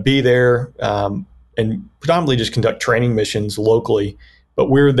 We're going to be there and predominantly just conduct training missions locally, but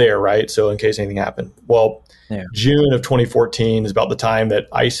we're there, right? So in case anything happened. Well, June of 2014 is about the time that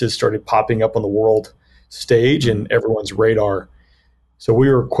ISIS started popping up on the world stage and everyone's radar. So we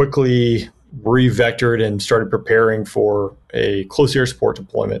were quickly re-vectored and started preparing for a close air support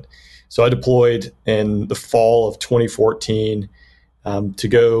deployment. So I deployed in the fall of 2014 to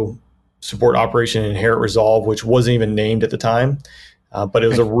go support Operation Inherent Resolve, which wasn't even named at the time, but it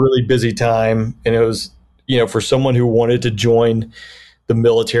was a really busy time. And it was, for someone who wanted to join the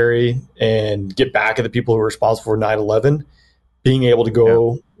military and get back at the people who were responsible for 9/11, being able to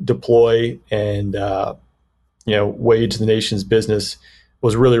go deploy and, wage the nation's business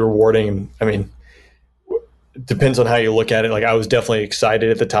was really rewarding. I mean, it depends on how you look at it. Like, I was definitely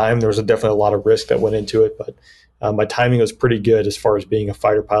excited at the time. There was definitely a lot of risk that went into it, but my timing was pretty good as far as being a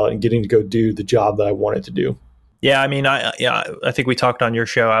fighter pilot and getting to go do the job that I wanted to do. Yeah, I mean, I think we talked on your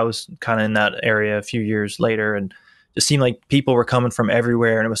show. I was kind of in that area a few years later, and it seemed like people were coming from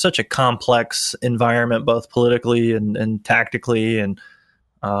everywhere, and it was such a complex environment, both politically and tactically, and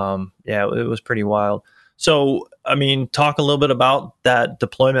it was pretty wild. So, I mean, talk a little bit about that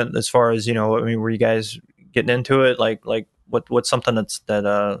deployment as far as, were you guys getting into it? Like what's something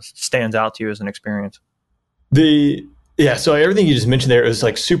that stands out to you as an experience? So everything you just mentioned there is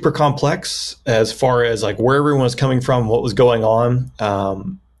like super complex as far as like where everyone was coming from, what was going on.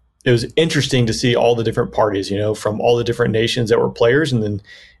 It was interesting to see all the different parties, from all the different nations that were players. And then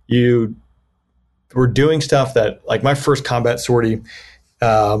you were doing stuff that, like, my first combat sortie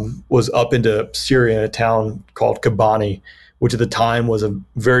was up into Syria in a town called Kobani, which at the time was a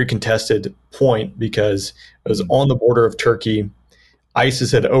very contested point because it was on the border of Turkey.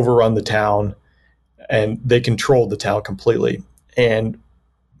 ISIS had overrun the town and they controlled the town completely. And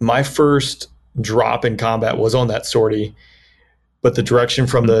my first drop in combat was on that sortie, but the direction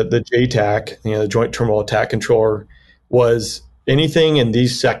from the JTAC, the Joint Terminal Attack Controller, was anything in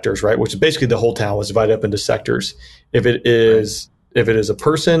these sectors, right? Which is basically the whole town was divided up into sectors. If it is a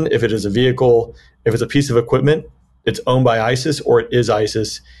person, if it is a vehicle, if it's a piece of equipment, it's owned by ISIS or it is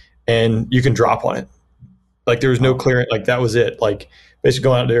ISIS, and you can drop on it. Like, there was no clearance. Like, that was it. Like, basically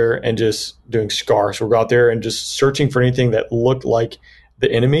going out there and just doing SCAR. So we'll go out there and just searching for anything that looked like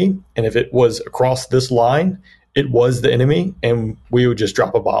the enemy. And if it was across this line, it was the enemy, and we would just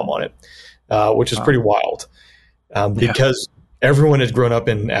drop a bomb on it, which is pretty wild because everyone has grown up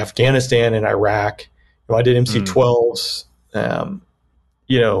in Afghanistan and Iraq. I did MC-12s.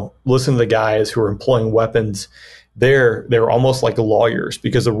 Listen to the guys who were employing weapons. They were almost like lawyers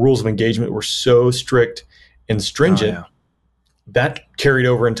because the rules of engagement were so strict and stringent. That carried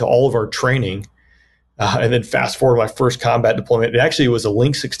over into all of our training. And then fast forward my first combat deployment, it actually was a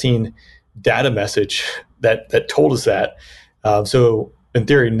Link 16 data message that told us that. So in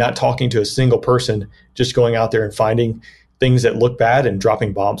theory, not talking to a single person, just going out there and finding things that look bad and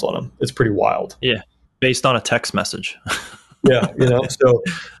dropping bombs on them. It's pretty wild. Yeah. Based on a text message. Yeah. So,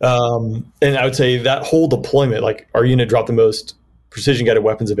 and I would say that whole deployment, like, our unit dropped the most precision guided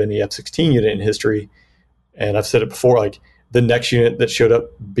weapons of any F-16 unit in history. And I've said it before, like, the next unit that showed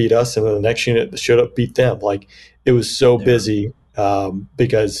up beat us, and then the next unit that showed up beat them. Like, it was so busy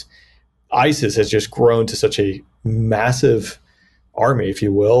because ISIS has just grown to such a massive army, if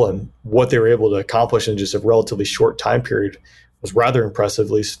you will, and what they were able to accomplish in just a relatively short time period was rather impressive.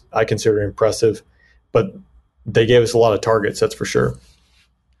 At least I consider it impressive, but they gave us a lot of targets, that's for sure.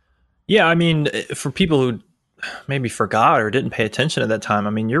 Yeah, I mean, for people who maybe forgot or didn't pay attention at that time,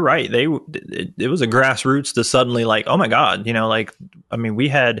 I mean, you're right. It was a grassroots to suddenly, like, oh my God, we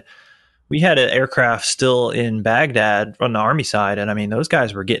had an aircraft still in Baghdad on the Army side. And I mean, those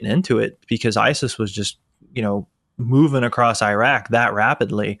guys were getting into it because ISIS was just, moving across Iraq that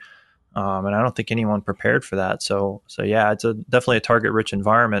rapidly. And I don't think anyone prepared for that. So yeah, it's definitely a target rich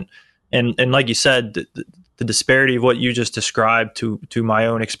environment. And like you said, the disparity of what you just described to my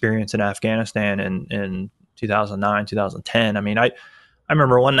own experience in Afghanistan in 2009, 2010. I mean, I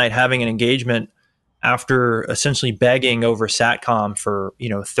remember one night having an engagement after essentially begging over SATCOM for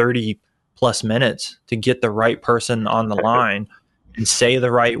 30 plus minutes to get the right person on the line and say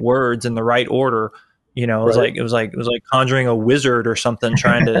the right words in the right order. It was Right. like conjuring a wizard or something,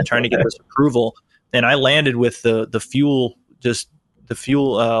 trying to get this approval. And I landed with the fuel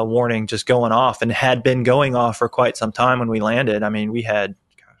warning just going off, and had been going off for quite some time when we landed. I mean, we had,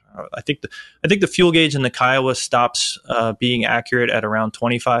 I think the fuel gauge in the Kiowa stops being accurate at around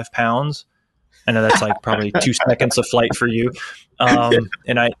 25 pounds. I know that's like probably 2 seconds of flight for you.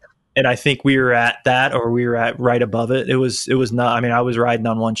 And I think we were at that, or we were at right above it. It was not, I mean, I was riding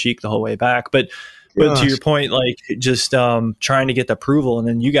on one cheek the whole way back, but to your point, like just trying to get the approval, and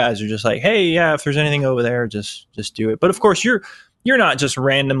then you guys are just like, hey, yeah, if there's anything over there, just do it. But of course, you're not just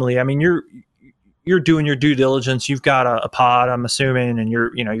randomly. I mean, you're doing your due diligence. You've got a pod, I'm assuming, and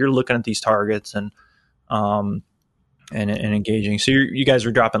you're looking at these targets and engaging. So you guys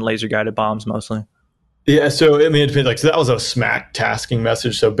are dropping laser guided bombs mostly. Yeah, so I mean, it depends. Like, so that was a SMAC tasking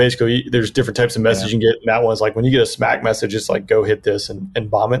message. So basically, there's different types of messaging you get. And that one's like, when you get a SMAC message, it's like, go hit this and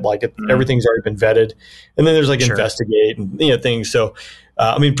bomb it. Like everything's already been vetted. And then there's like investigate and things. So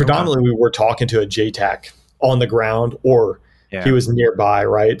I mean, predominantly we were talking to a JTAC on the ground, or he was nearby,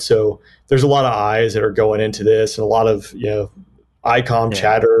 right? So there's a lot of eyes that are going into this, and a lot of ICOM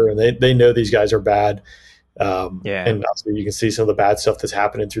chatter, and they know these guys are bad. And also you can see some of the bad stuff that's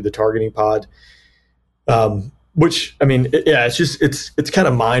happening through the targeting pod. Which, I mean, it's just, it's kind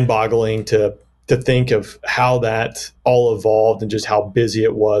of mind boggling to think of how that all evolved and just how busy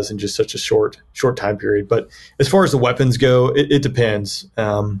it was in just such a short time period. But as far as the weapons go, it depends.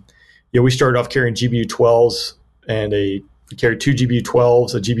 We started off carrying GBU-12s, and we carried 2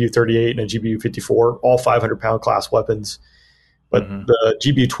 GBU-12s, a GBU-38 and a GBU-54, all 500-pound class weapons. But the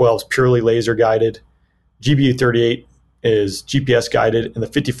GBU-12 is purely laser guided. GBU-38 is GPS guided, and the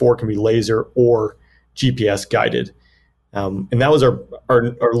 54 can be laser or GPS guided. And that was our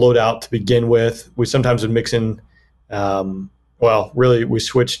loadout to begin with. We sometimes would mix in, really we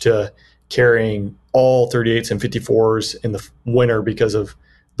switched to carrying all 38s and 54s in the winter because of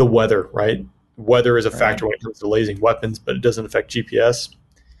the weather, right? Weather is a factor when it comes to lasing weapons, but it doesn't affect GPS.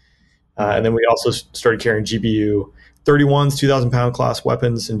 And then we also started carrying GBU 31s, 2,000-pound class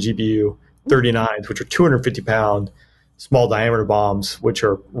weapons, and GBU 39s, which are 250-pound small diameter bombs, which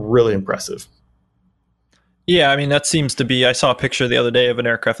are really impressive. Yeah, I mean, that seems to be, I saw a picture the other day of an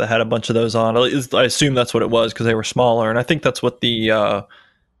aircraft that had a bunch of those on. I assume that's what it was, because they were smaller. And I think that's what the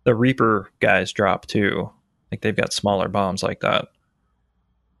Reaper guys drop too. Like, they've got smaller bombs like that.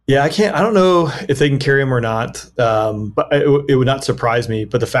 Yeah, I don't know if they can carry them or not, but it would not surprise me.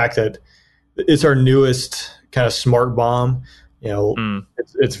 But the fact that it's our newest kind of smart bomb,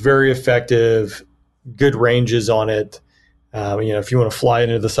 it's very effective, good ranges on it. If you want to fly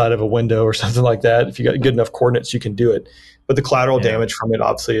into the side of a window or something like that, if you got good enough coordinates, you can do it. But the collateral damage from it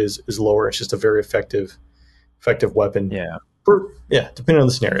obviously is lower. It's just a very effective weapon. Yeah. Depending on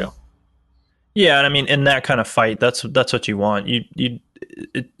the scenario. Yeah, and I mean, in that kind of fight, that's what you want.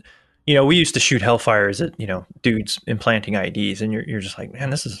 We used to shoot Hellfires at dudes implanting IEDs, and you're just like,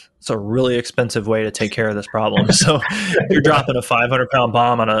 man, it's a really expensive way to take care of this problem. So you're dropping a 500-pound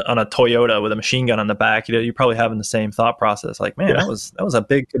bomb on a Toyota with a machine gun on the back. You're probably having the same thought process. Like, man, that was a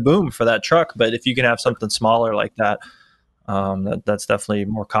big kaboom for that truck. But if you can have something smaller like that, that's definitely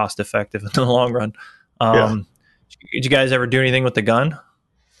more cost effective in the long run. Did you guys ever do anything with the gun?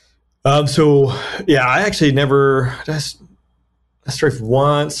 I actually never strafed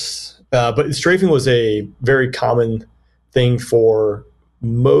once, but strafing was a very common thing for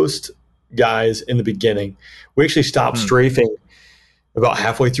most guys in the beginning. We actually stopped strafing about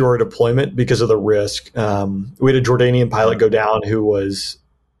halfway through our deployment because of the risk. We had a Jordanian pilot go down who was,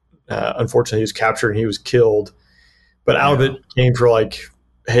 unfortunately, he was captured and he was killed. But out of it came for like,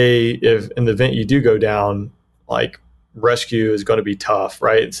 hey, if in the event you do go down, like, rescue is going to be tough,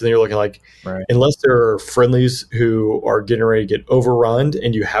 right? So then you're looking like, unless there are friendlies who are getting ready to get overrun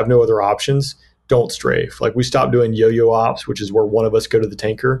and you have no other options, don't strafe. Like, we stopped doing yo-yo ops, which is where one of us go to the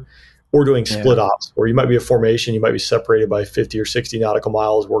tanker, or doing split ops, where you might be a formation, you might be separated by 50 or 60 nautical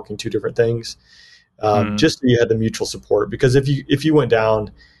miles working two different things, just so you had the mutual support. Because if you went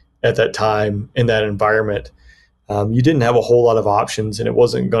down at that time in that environment, you didn't have a whole lot of options, and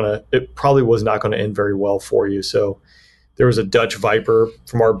it probably was not going to end very well for you. So there was a Dutch Viper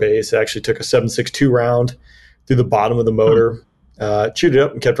from our base that actually took a 7.62 round through the bottom of the motor, chewed it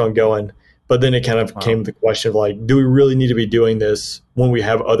up and kept on going. But then it kind of came to the question of like, do we really need to be doing this when we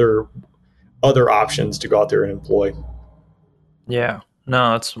have other options to go out there and employ? Yeah.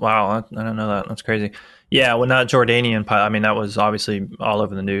 No, that's wow. I didn't know that. That's crazy. Yeah, when that Jordanian pilot, I mean, that was obviously all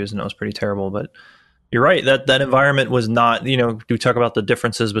over the news and it was pretty terrible. But you're right. That environment was not, we talk about the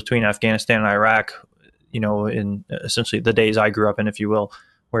differences between Afghanistan and Iraq, in essentially the days I grew up in, if you will,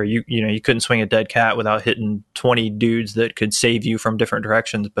 where you couldn't swing a dead cat without hitting 20 dudes that could save you from different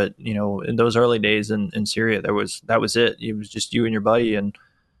directions. But, in those early days in Syria, that was it. It was just you and your buddy, and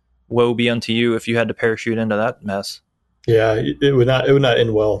woe be unto you if you had to parachute into that mess. Yeah, it would not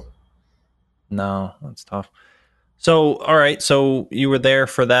end well. No, that's tough. So, all right. So you were there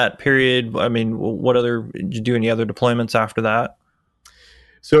for that period. I mean, did you do any other deployments after that?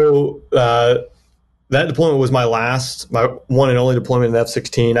 So that deployment was my one and only deployment in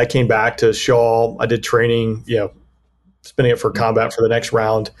F-16. I came back to Shaw. I did training, spinning it for combat for the next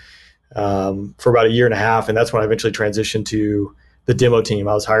round for about a year and a half. And that's when I eventually transitioned to the demo team.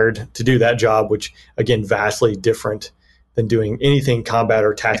 I was hired to do that job, which, again, vastly different than doing anything combat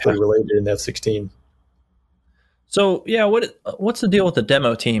or tactically related in F-16. So, yeah, what's the deal with the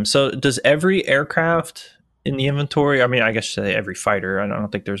demo team? So does every aircraft in the inventory, I mean, I guess you say every fighter, I don't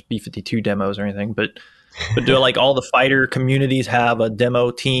think there's B-52 demos or anything, but do like all the fighter communities have a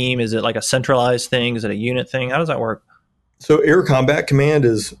demo team? Is it like a centralized thing? Is it a unit thing? How does that work? So Air Combat Command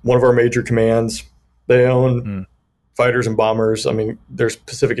is one of our major commands. They own fighters and bombers. I mean, there's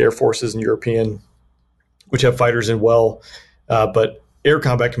Pacific Air Forces and European, which have fighters in well, but Air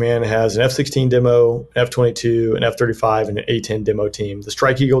Combat Command has an F-16 demo, F-22, an F-35, and an A-10 demo team. The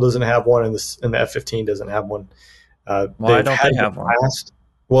Strike Eagle doesn't have one, and the F-15 doesn't have one. Why don't they have one?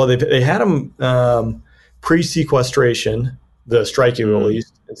 Well, they had them pre-sequestration, the Strike Eagle at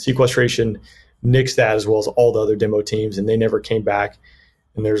least, and sequestration nixed that as well as all the other demo teams, and they never came back.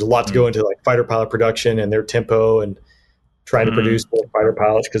 And there's a lot to go into like fighter pilot production and their tempo and trying to produce more fighter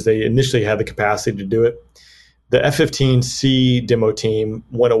pilots because they initially had the capacity to do it. The F-15C demo team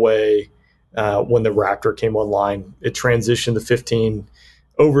went away when the Raptor came online. It transitioned the 15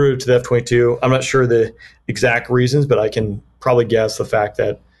 over to the F-22. I'm not sure the exact reasons, but I can probably guess the fact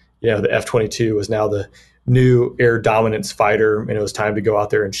that the F-22 was now the new air dominance fighter, and it was time to go out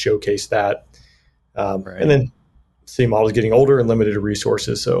there and showcase that. And then C model is getting older and limited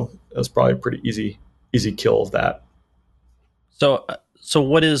resources, so that was probably a pretty easy kill of that. So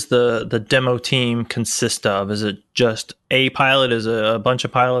what is the demo team consist of? Is it just a pilot? Is it a bunch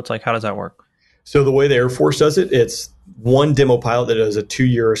of pilots? Like, how does that work? So the way the Air Force does it, it's one demo pilot that does a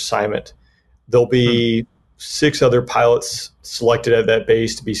 2-year assignment. There'll be 6 other pilots selected at that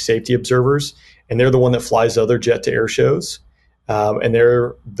base to be safety observers, and they're the one that flies the other jet to air shows. And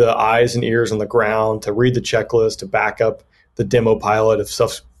they're the eyes and ears on the ground to read the checklist, to back up the demo pilot if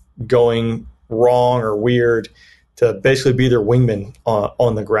stuff's going wrong or weird, to basically be their wingman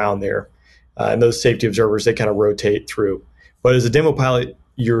on the ground there. And those safety observers, they kind of rotate through. But as a demo pilot,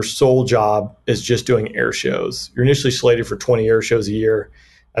 your sole job is just doing air shows. You're initially slated for 20 air shows a year.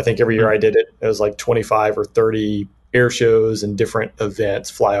 I think every year I did it, it was like 25 or 30 air shows and different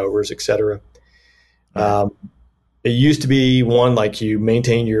events, flyovers, et cetera. It used to be one like you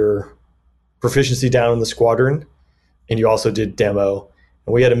maintain your proficiency down in the squadron, and you also did demo.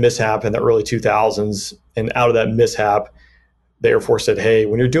 And we had a mishap in the early 2000s, and out of that mishap, the Air Force said, hey,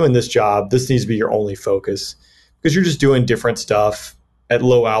 when you're doing this job, this needs to be your only focus because you're just doing different stuff at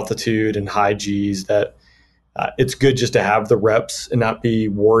low altitude and high Gs that it's good just to have the reps and not be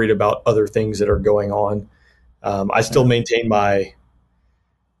worried about other things that are going on. I still maintain my,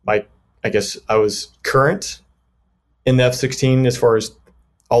 I guess I was current in the F-16 as far as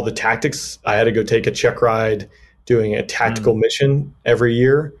all the tactics. I had to go take a check ride doing a tactical mission every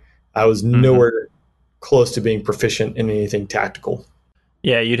year. I was nowhere close to being proficient in anything tactical.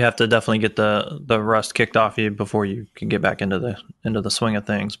 Yeah, you'd have to definitely get the rust kicked off you before you can get back into the swing of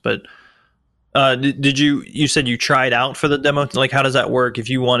things. But did you said you tried out for the demo? Like, how does that work? If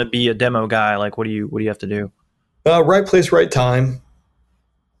you want to be a demo guy, like, what do you have to do? Right place, right time.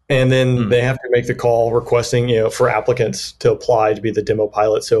 And then they have to make the call requesting, for applicants to apply to be the demo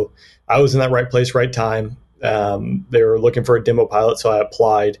pilot. So I was in that right place, right time. They were looking for a demo pilot, so I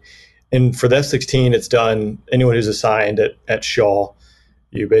applied. And for the F-16, it's done. Anyone who's assigned at Shaw,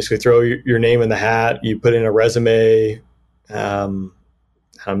 you basically throw your name in the hat. You put in a resume,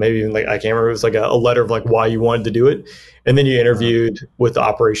 maybe even I can't remember. It was like a letter of like why you wanted to do it, and then you interviewed with the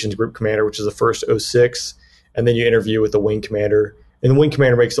operations group commander, which is the first 06, and then you interview with the wing commander. And the wing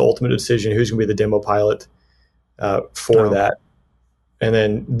commander makes the ultimate decision who's going to be the demo pilot for that.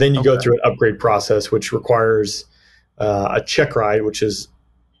 And then you go through an upgrade process, which requires a check ride, which is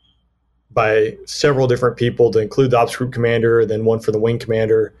by several different people to include the ops group commander, then one for the wing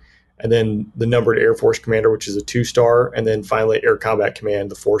commander, and then the numbered Air Force commander, which is a 2-star, and then finally Air Combat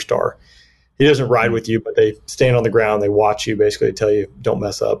Command, the 4-star. He doesn't ride with you, but they stand on the ground. They watch you, basically tell you, don't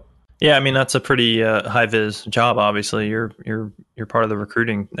mess up. Yeah, I mean, that's a pretty high vis job. Obviously, you're part of the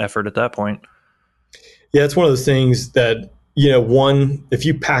recruiting effort at that point. Yeah, it's one of those things that, one, if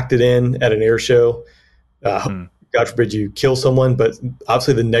you packed it in at an air show, God forbid you kill someone, but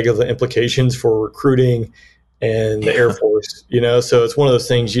obviously the negative implications for recruiting and the Air Force, so it's one of those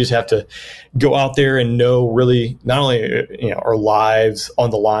things you just have to go out there and know really not only, our lives on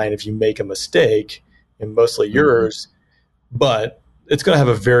the line if you make a mistake, and mostly yours, but it's going to have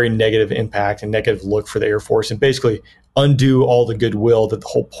a very negative impact and negative look for the Air Force and basically undo all the goodwill that the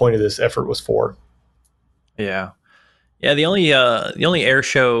whole point of this effort was for. Yeah. Yeah, the only air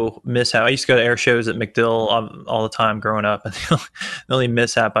show mishap, I used to go to air shows at MacDill all the time growing up, and the only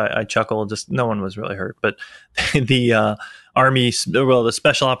mishap I chuckle, just no one was really hurt, but the the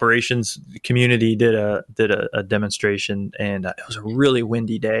special operations community did a demonstration, and it was a really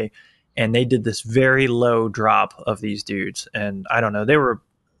windy day, and they did this very low drop of these dudes, and I don't know, they were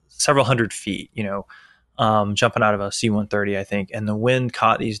several hundred feet, jumping out of a C-130, I think, and the wind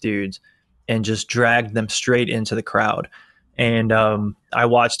caught these dudes and just dragged them straight into the crowd. And I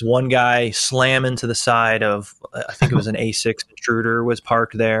watched one guy slam into the side of, I think it was an A6 intruder was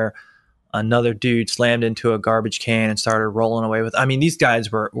parked there. Another dude slammed into a garbage can and started rolling away with, I mean, these guys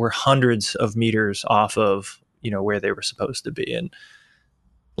were hundreds of meters off of, where they were supposed to be. And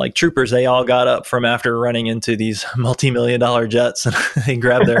like troopers, they all got up from after running into these multi-million-dollar jets, and they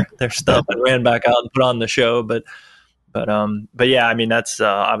grabbed their stuff and ran back out and put on the show. But yeah, I mean, that's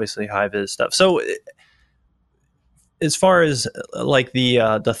obviously high vis stuff. So as far as like the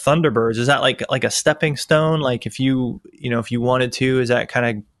Thunderbirds, is that like a stepping stone? Like if you wanted to, is that kind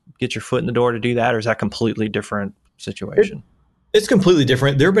of get your foot in the door to do that, or is that completely different situation? It's completely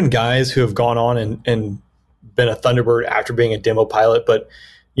different. There have been guys who have gone on and been a Thunderbird after being a demo pilot, but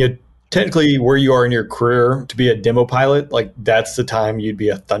technically where you are in your career to be a demo pilot, like that's the time you'd be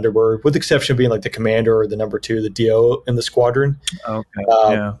a Thunderbird, with the exception of being like the commander or the number 2, the DO in the squadron.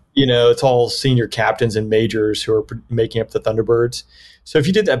 Okay. It's all senior captains and majors who are making up the Thunderbirds. So if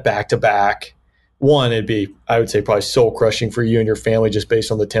you did that back to back, one, it'd be, I would say, probably soul crushing for you and your family just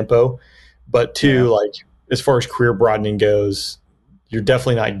based on the tempo. But two, like as far as career broadening goes, you're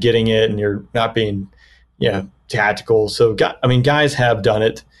definitely not getting it, and you're not being, tactical. So, guys have done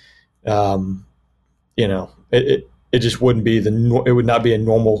it. It just wouldn't be it would not be a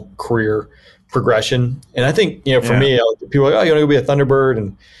normal career progression. And I think, for me, people are like, oh, you want to go be a Thunderbird?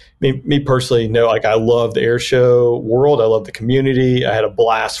 And me personally, no, like I love the air show world. I love the community. I had a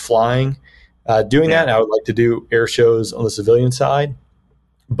blast flying, doing that. And I would like to do air shows on the civilian side,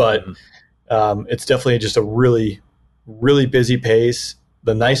 but it's definitely just a really, really busy pace.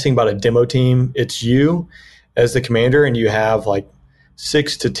 The nice thing about a demo team, it's you as the commander, and you have like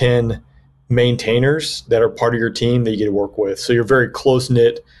 6 to 10 maintainers that are part of your team that you get to work with. So you're very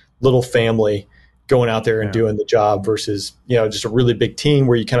close-knit little family going out there and doing the job versus, just a really big team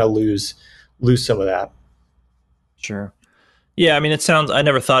where you kind of lose some of that. Sure. Yeah. I mean, I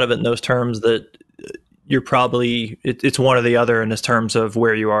never thought of it in those terms, that you're probably, it's one or the other in this terms of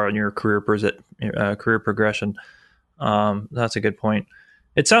where you are in your career progression. That's a good point.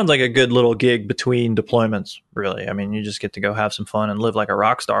 It sounds like a good little gig between deployments, really. I mean, you just get to go have some fun and live like a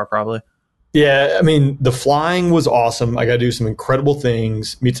rock star, probably. Yeah, I mean, the flying was awesome. I got to do some incredible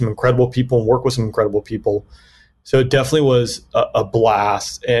things, meet some incredible people, and work with some incredible people. So it definitely was a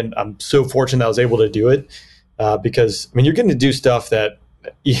blast, and I'm so fortunate that I was able to do it because, I mean, you're getting to do stuff that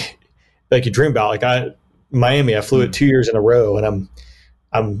you dream about. Like Miami, I flew it 2 years in a row, and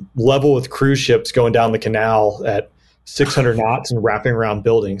I'm level with cruise ships going down the canal at 600 knots and wrapping around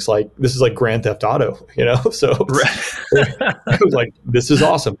buildings. Like this is like Grand Theft Auto, so it was like, this is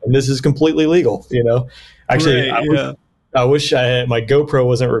awesome. And this is completely legal, actually. I wish I had, my GoPro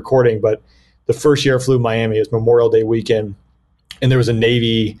wasn't recording, but the first year I flew Miami, it was Memorial Day weekend, and there was a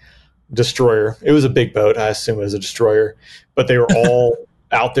Navy destroyer. It was a big boat. I assume it was a destroyer, but they were all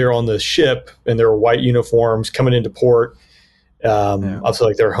out there on the ship, and there were white uniforms coming into port. Also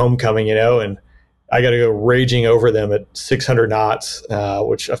like their homecoming, and I got to go raging over them at 600 knots,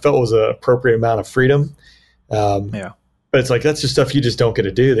 which I felt was an appropriate amount of freedom. But it's like, that's just stuff you just don't get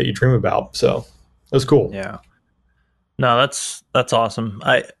to do that you dream about. So it was cool. Yeah. No, that's awesome.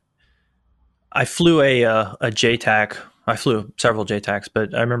 I flew a JTAC I flew several JTACs,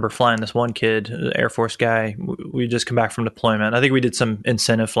 but I remember flying this one kid, Air Force guy. We just come back from deployment. I think we did some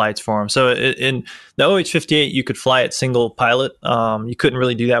incentive flights for him. So in the OH-58, you could fly it single pilot. You couldn't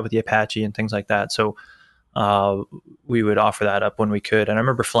really do that with the Apache and things like that. So we would offer that up when we could. And I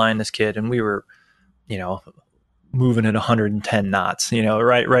remember flying this kid, and we were, moving at 110 knots,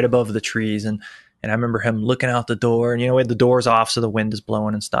 right above the trees. And I remember him looking out the door, and, we had the doors off so the wind is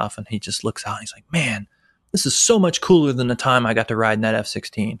blowing and stuff. And he just looks out and he's like, man, this is so much cooler than the time I got to ride in that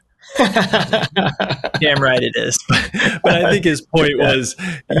F-16. Damn right it is. But I think his point was,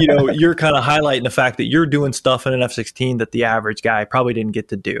 you're kind of highlighting the fact that you're doing stuff in an F-16 that the average guy probably didn't get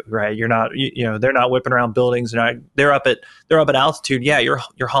to do, right? You're not, they're not whipping around buildings. They're up at altitude. Yeah,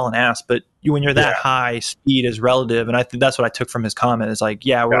 you're hauling ass, but when you're that high, speed is relative. And I think that's what I took from his comment is like,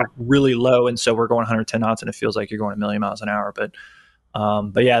 we're really low, and so we're going 110 knots, and it feels like you're going a million miles an hour. But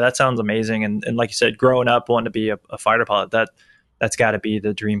yeah, that sounds amazing. And like you said, growing up wanting to be a fighter pilot, that's got to be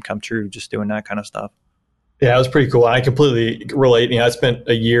the dream come true, just doing that kind of stuff. Yeah, it was pretty cool. I completely relate. I spent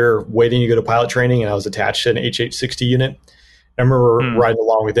a year waiting to go to pilot training, and I was attached to an H-860 unit. I remember riding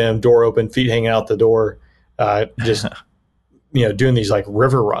along with them, door open, feet hanging out the door, just doing these like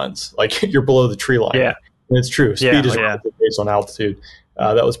river runs, like you're below the tree line. Yeah, and it's true. Speed is based on altitude.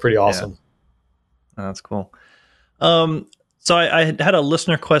 That was pretty awesome. Yeah. Oh, that's cool. So I had a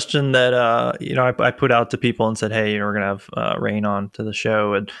listener question that I put out to people and said, hey, we're gonna have Rain on to the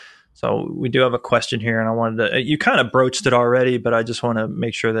show, and so we do have a question here, and I wanted to. You kind of broached it already, but I just want to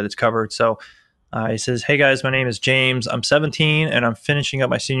make sure that it's covered. So he says, hey guys, my name is James. I'm 17 and I'm finishing up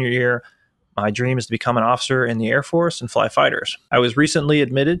my senior year. My dream is to become an officer in the Air Force and fly fighters. I was recently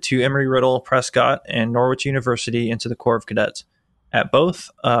admitted to Emory-Riddle, Prescott, and Norwich University into the Corps of Cadets. At both,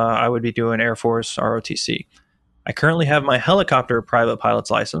 I would be doing Air Force ROTC. I currently have my helicopter private pilot's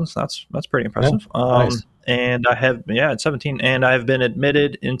license. That's pretty impressive. Nice. And I have, at 17, and I've been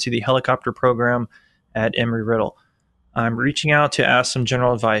admitted into the helicopter program at Emory-Riddle. I'm reaching out to ask some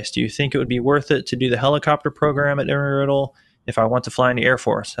general advice. Do you think it would be worth it to do the helicopter program at Emory-Riddle if I want to fly in the Air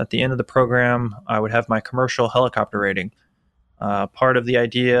Force? At the end of the program, I would have my commercial helicopter rating. Part of the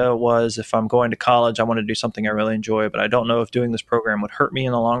idea was if I'm going to college, I want to do something I really enjoy, but I don't know if doing this program would hurt me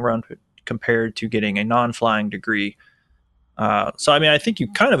in the long run compared to getting a non-flying degree. So, I think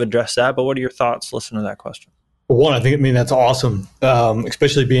you kind of addressed that, but what are your thoughts listening to that question? One, I think, that's awesome,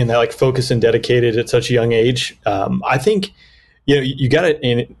 especially being that like focused and dedicated at such a young age. I think, you got it.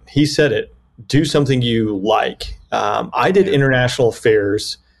 And he said it, do something you like. I did international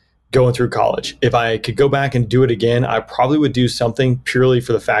affairs going through college. If I could go back and do it again, I probably would do something purely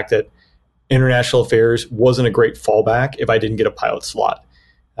for the fact that international affairs wasn't a great fallback if I didn't get a pilot slot.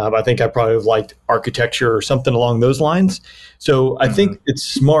 I think I probably have liked architecture or something along those lines. So I think it's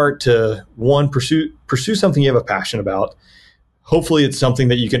smart to, one, pursue something you have a passion about. Hopefully it's something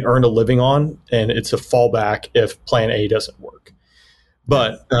that you can earn a living on, and it's a fallback if plan A doesn't work.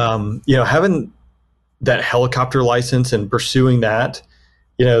 But, having that helicopter license and pursuing that,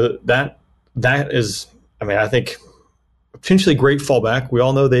 that is, I think potentially great fallback. We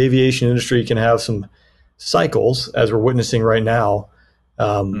all know the aviation industry can have some cycles, as we're witnessing right now.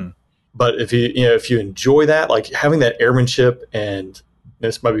 But if you enjoy that, like having that airmanship, and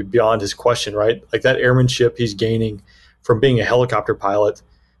this might be beyond his question, right? Like that airmanship he's gaining from being a helicopter pilot,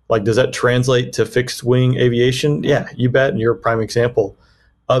 like, does that translate to fixed wing aviation? Yeah, you bet. And you're a prime example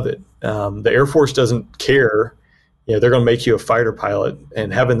of it. The Air Force doesn't care. They're going to make you a fighter pilot,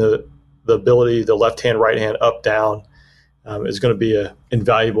 and having the ability, the left hand, right hand, up, down, is going to be an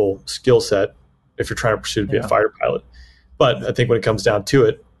invaluable skill set if you're trying to pursue to be a fighter pilot. But I think when it comes down to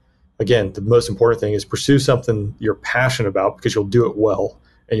it, again, the most important thing is pursue something you're passionate about, because you'll do it well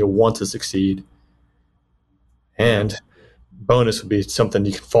and you'll want to succeed. And bonus would be something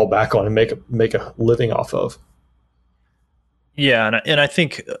you can fall back on and make a living off of. Yeah, and I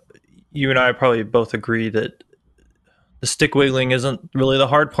think you and I probably both agree that the stick wiggling isn't really the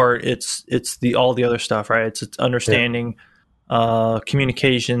hard part. It's all the other stuff, right? It's understanding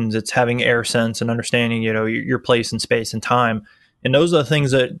communications, it's having air sense and understanding, your place in space and time. And those are the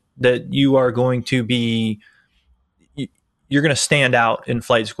things that you are going to be, you're going to stand out in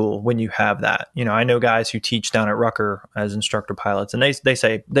flight school when you have that. I know guys who teach down at Rucker as instructor pilots, and they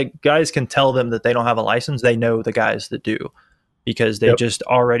say the guys can tell them that they don't have a license. They know the guys that do, because they just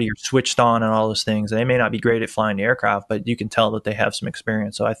already are switched on and all those things. And they may not be great at flying the aircraft, but you can tell that they have some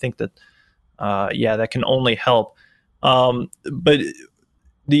experience. So I think that, that can only help. But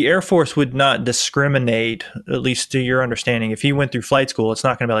the Air Force would not discriminate, at least to your understanding. If you went through flight school, it's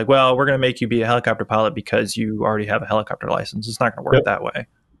not going to be like, well, we're going to make you be a helicopter pilot because you already have a helicopter license. It's not going to work that way.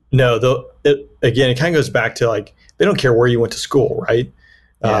 No, again, it kind of goes back to like, they don't care where you went to school, right?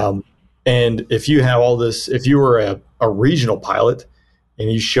 Yeah. And if you have all this, if you were a regional pilot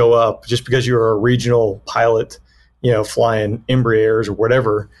and you show up just because you're a regional pilot, flying Embraers or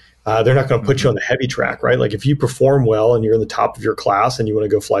whatever, they're not going to put you on the heavy track, right? Like if you perform well and you're in the top of your class and you want to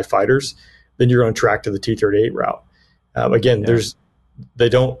go fly fighters, then you're on track to the T-38 route. Again, they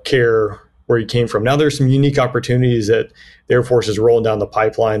don't care where you came from. Now there's some unique opportunities that the Air Force is rolling down the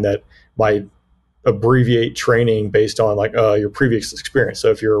pipeline that might abbreviate training based on like your previous experience.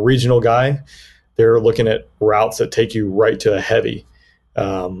 So if you're a regional guy, they're looking at routes that take you right to a heavy.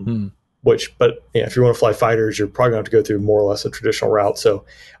 If you want to fly fighters, you're probably going to have to go through more or less a traditional route. So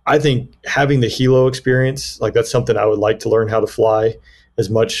I think having the helo experience, like that's something I would like to learn how to fly. As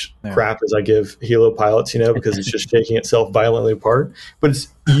much crap as I give helo pilots, because it's just shaking itself violently apart. But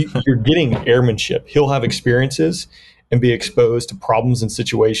you're getting airmanship. He'll have experiences and be exposed to problems and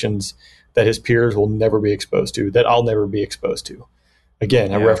situations that his peers will never be exposed to, that I'll never be exposed to.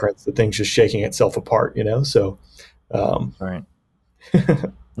 Again, I reference the thing's just shaking itself apart, So, right.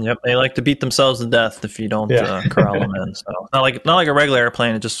 Yep, they like to beat themselves to death if you don't corral them in. So not like a regular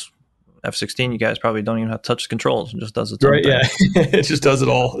airplane. It just F-16. You guys probably don't even have to touch the controls. It just does its own thing. Yeah, it just does it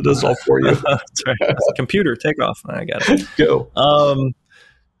all. It does it all for you. That's right. It's a computer. Take off. I got it. Go.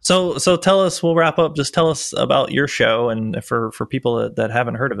 So tell us. We'll wrap up. Just tell us about your show and for people that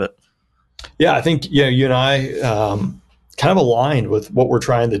haven't heard of it. Yeah, I think you and I kind of aligned with what we're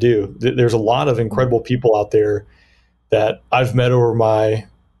trying to do. There's a lot of incredible people out there that I've met over my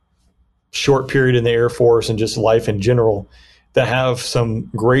short period in the Air Force and just life in general that have some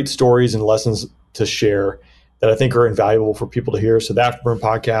great stories and lessons to share that I think are invaluable for people to hear. So the Afterburn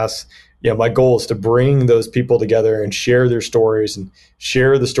podcast, my goal is to bring those people together and share their stories and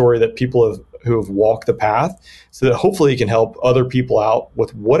share the story that people who have walked the path so that hopefully it can help other people out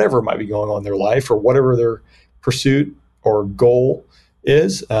with whatever might be going on in their life or whatever their pursuit or goal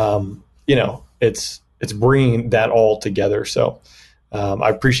is. It's bringing that all together. So I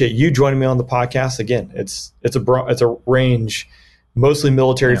appreciate you joining me on the podcast. Again, it's a range, mostly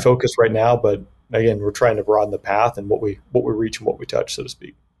military focused right now, but again, we're trying to broaden the path and what we reach and what we touch, so to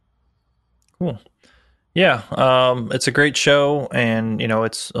speak. Cool. Yeah, it's a great show, and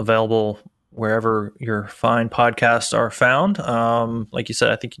it's available wherever your fine podcasts are found. Like you said,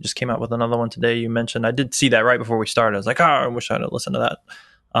 I think you just came out with another one today. You mentioned, I did see that right before we started. I was like, I wish I'd have listened to that.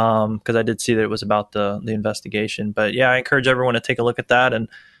 Because I did see that it was about the investigation. But yeah, I encourage everyone to take a look at that.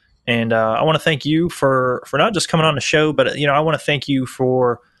 And I want to thank you for not just coming on the show, but I want to thank you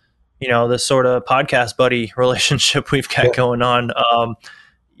for this sort of podcast buddy relationship we've got going on.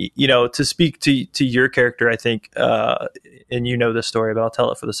 To speak to your character, I think, and this story, but I'll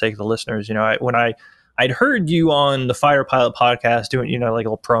tell it for the sake of the listeners. When I'd heard you on the Fighter Pilot podcast doing like a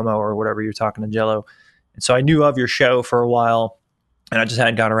little promo or whatever, you're talking to Jello, and so I knew of your show for a while. And I just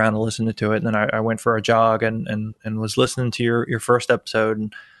hadn't got around to listening to it. And then I went for a jog and was listening to your first episode.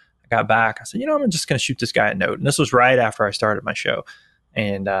 And I got back. I said, I'm just going to shoot this guy a note. And this was right after I started my show.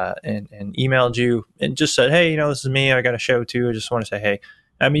 And emailed you and just said, hey, this is me. I got a show too. I just want to say, hey.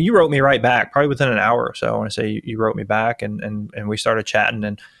 I mean, you wrote me right back, probably within an hour or so. I want to say you wrote me back and we started chatting.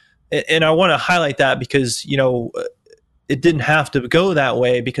 And I want to highlight that because, it didn't have to go that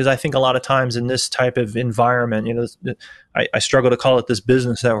way, because I think a lot of times in this type of environment, I struggle to call it this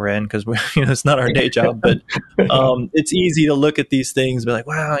business that we're in because it's not our day job, but it's easy to look at these things and be like,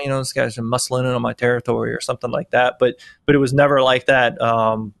 wow, this guy's been muscling in on my territory or something like that. But it was never like that,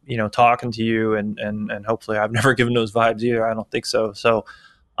 talking to you and hopefully I've never given those vibes either. I don't think so. So,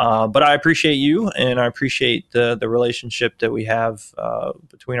 but I appreciate you and I appreciate the relationship that we have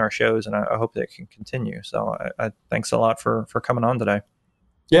between our shows, and I hope that can continue. So I thanks a lot for coming on today.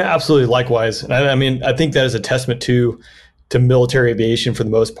 Yeah, absolutely. Likewise. And I think that is a testament to military aviation for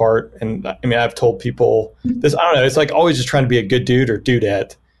the most part. And I've told people this, I don't know, it's like always just trying to be a good dude or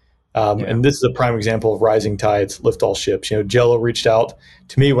dudette. And this is a prime example of rising tides lift all ships. Jello reached out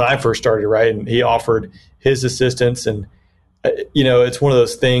to me when I first started, right? And he offered his assistance, and it's one of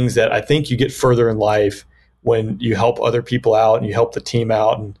those things that I think you get further in life when you help other people out and you help the team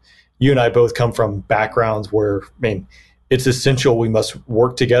out. And you and I both come from backgrounds where, it's essential we must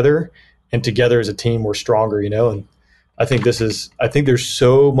work together, and together as a team, we're stronger, and I think there's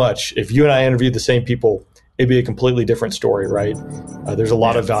so much. If you and I interviewed the same people, it'd be a completely different story, right? There's a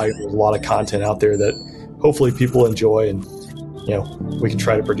lot of value, there's a lot of content out there that hopefully people enjoy, and, we can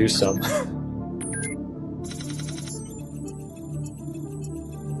try to produce some.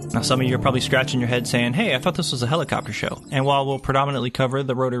 Now, some of you are probably scratching your head saying, hey, I thought this was a helicopter show. And while we'll predominantly cover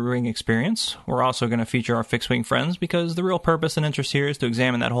the rotary wing experience, we're also going to feature our fixed-wing friends because the real purpose and interest here is to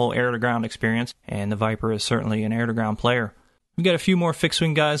examine that whole air-to-ground experience, and the Viper is certainly an air-to-ground player. We've got a few more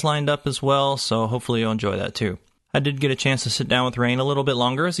fixed-wing guys lined up as well, so hopefully you'll enjoy that too. I did get a chance to sit down with Rain a little bit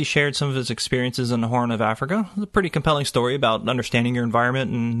longer as he shared some of his experiences in the Horn of Africa. It's a pretty compelling story about understanding your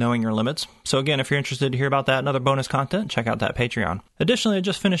environment and knowing your limits. So again, if you're interested to hear about that and other bonus content, check out that Patreon. Additionally, I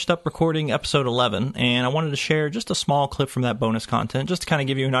just finished up recording episode 11, and I wanted to share just a small clip from that bonus content just to kind of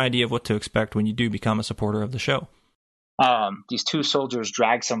give you an idea of what to expect when you do become a supporter of the show. These two soldiers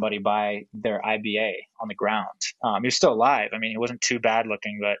dragged somebody by their IBA on the ground. He was still alive. I mean, he wasn't too bad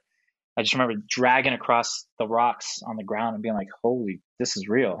looking, but I just remember dragging across the rocks on the ground and being like, holy, this is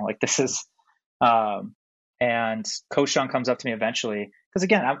real. Like, this is, and Coach Sean comes up to me eventually. Cause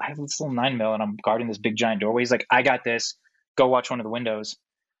again, I have this little 9mm and I'm guarding this big giant doorway. He's like, I got this, go watch one of the windows.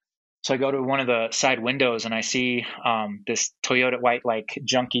 So I go to one of the side windows and I see, this Toyota white, like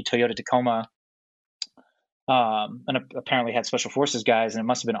junky Toyota Tacoma, and apparently had special forces guys, and it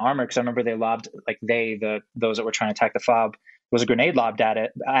must have been armored. Cause I remember they lobbed, like those that were trying to attack the FOB, was a grenade lobbed at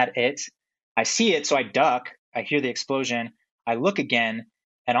it. I see it, so I duck. I hear the explosion. I look again,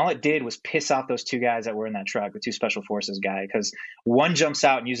 and all it did was piss off those two guys that were in that truck, the two special forces guy, because one jumps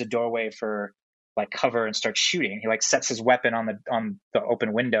out and uses a doorway for like cover and starts shooting. He like sets his weapon on the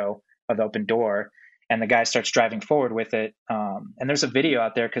open window of the open door, and the guy starts driving forward with it. And there's a video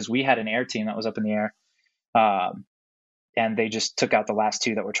out there because we had an air team that was up in the air, and they just took out the last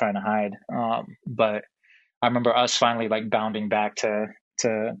two that were trying to hide. But I remember us finally like bounding back to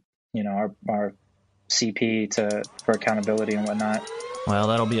our CP for accountability and whatnot. Well,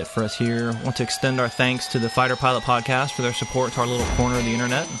 that'll be it for us here. I want to extend our thanks to the Fighter Pilot Podcast for their support to our little corner of the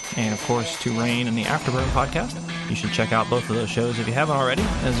internet, and of course to Rain and the Afterburn Podcast. You should check out both of those shows if you haven't already,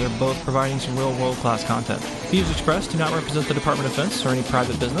 as they're both providing some real world-class content. Views expressed do not represent the Department of Defense or any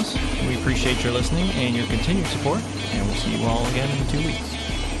private business. We appreciate your listening and your continued support, and we'll see you all again in 2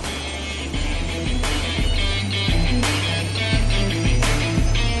 weeks.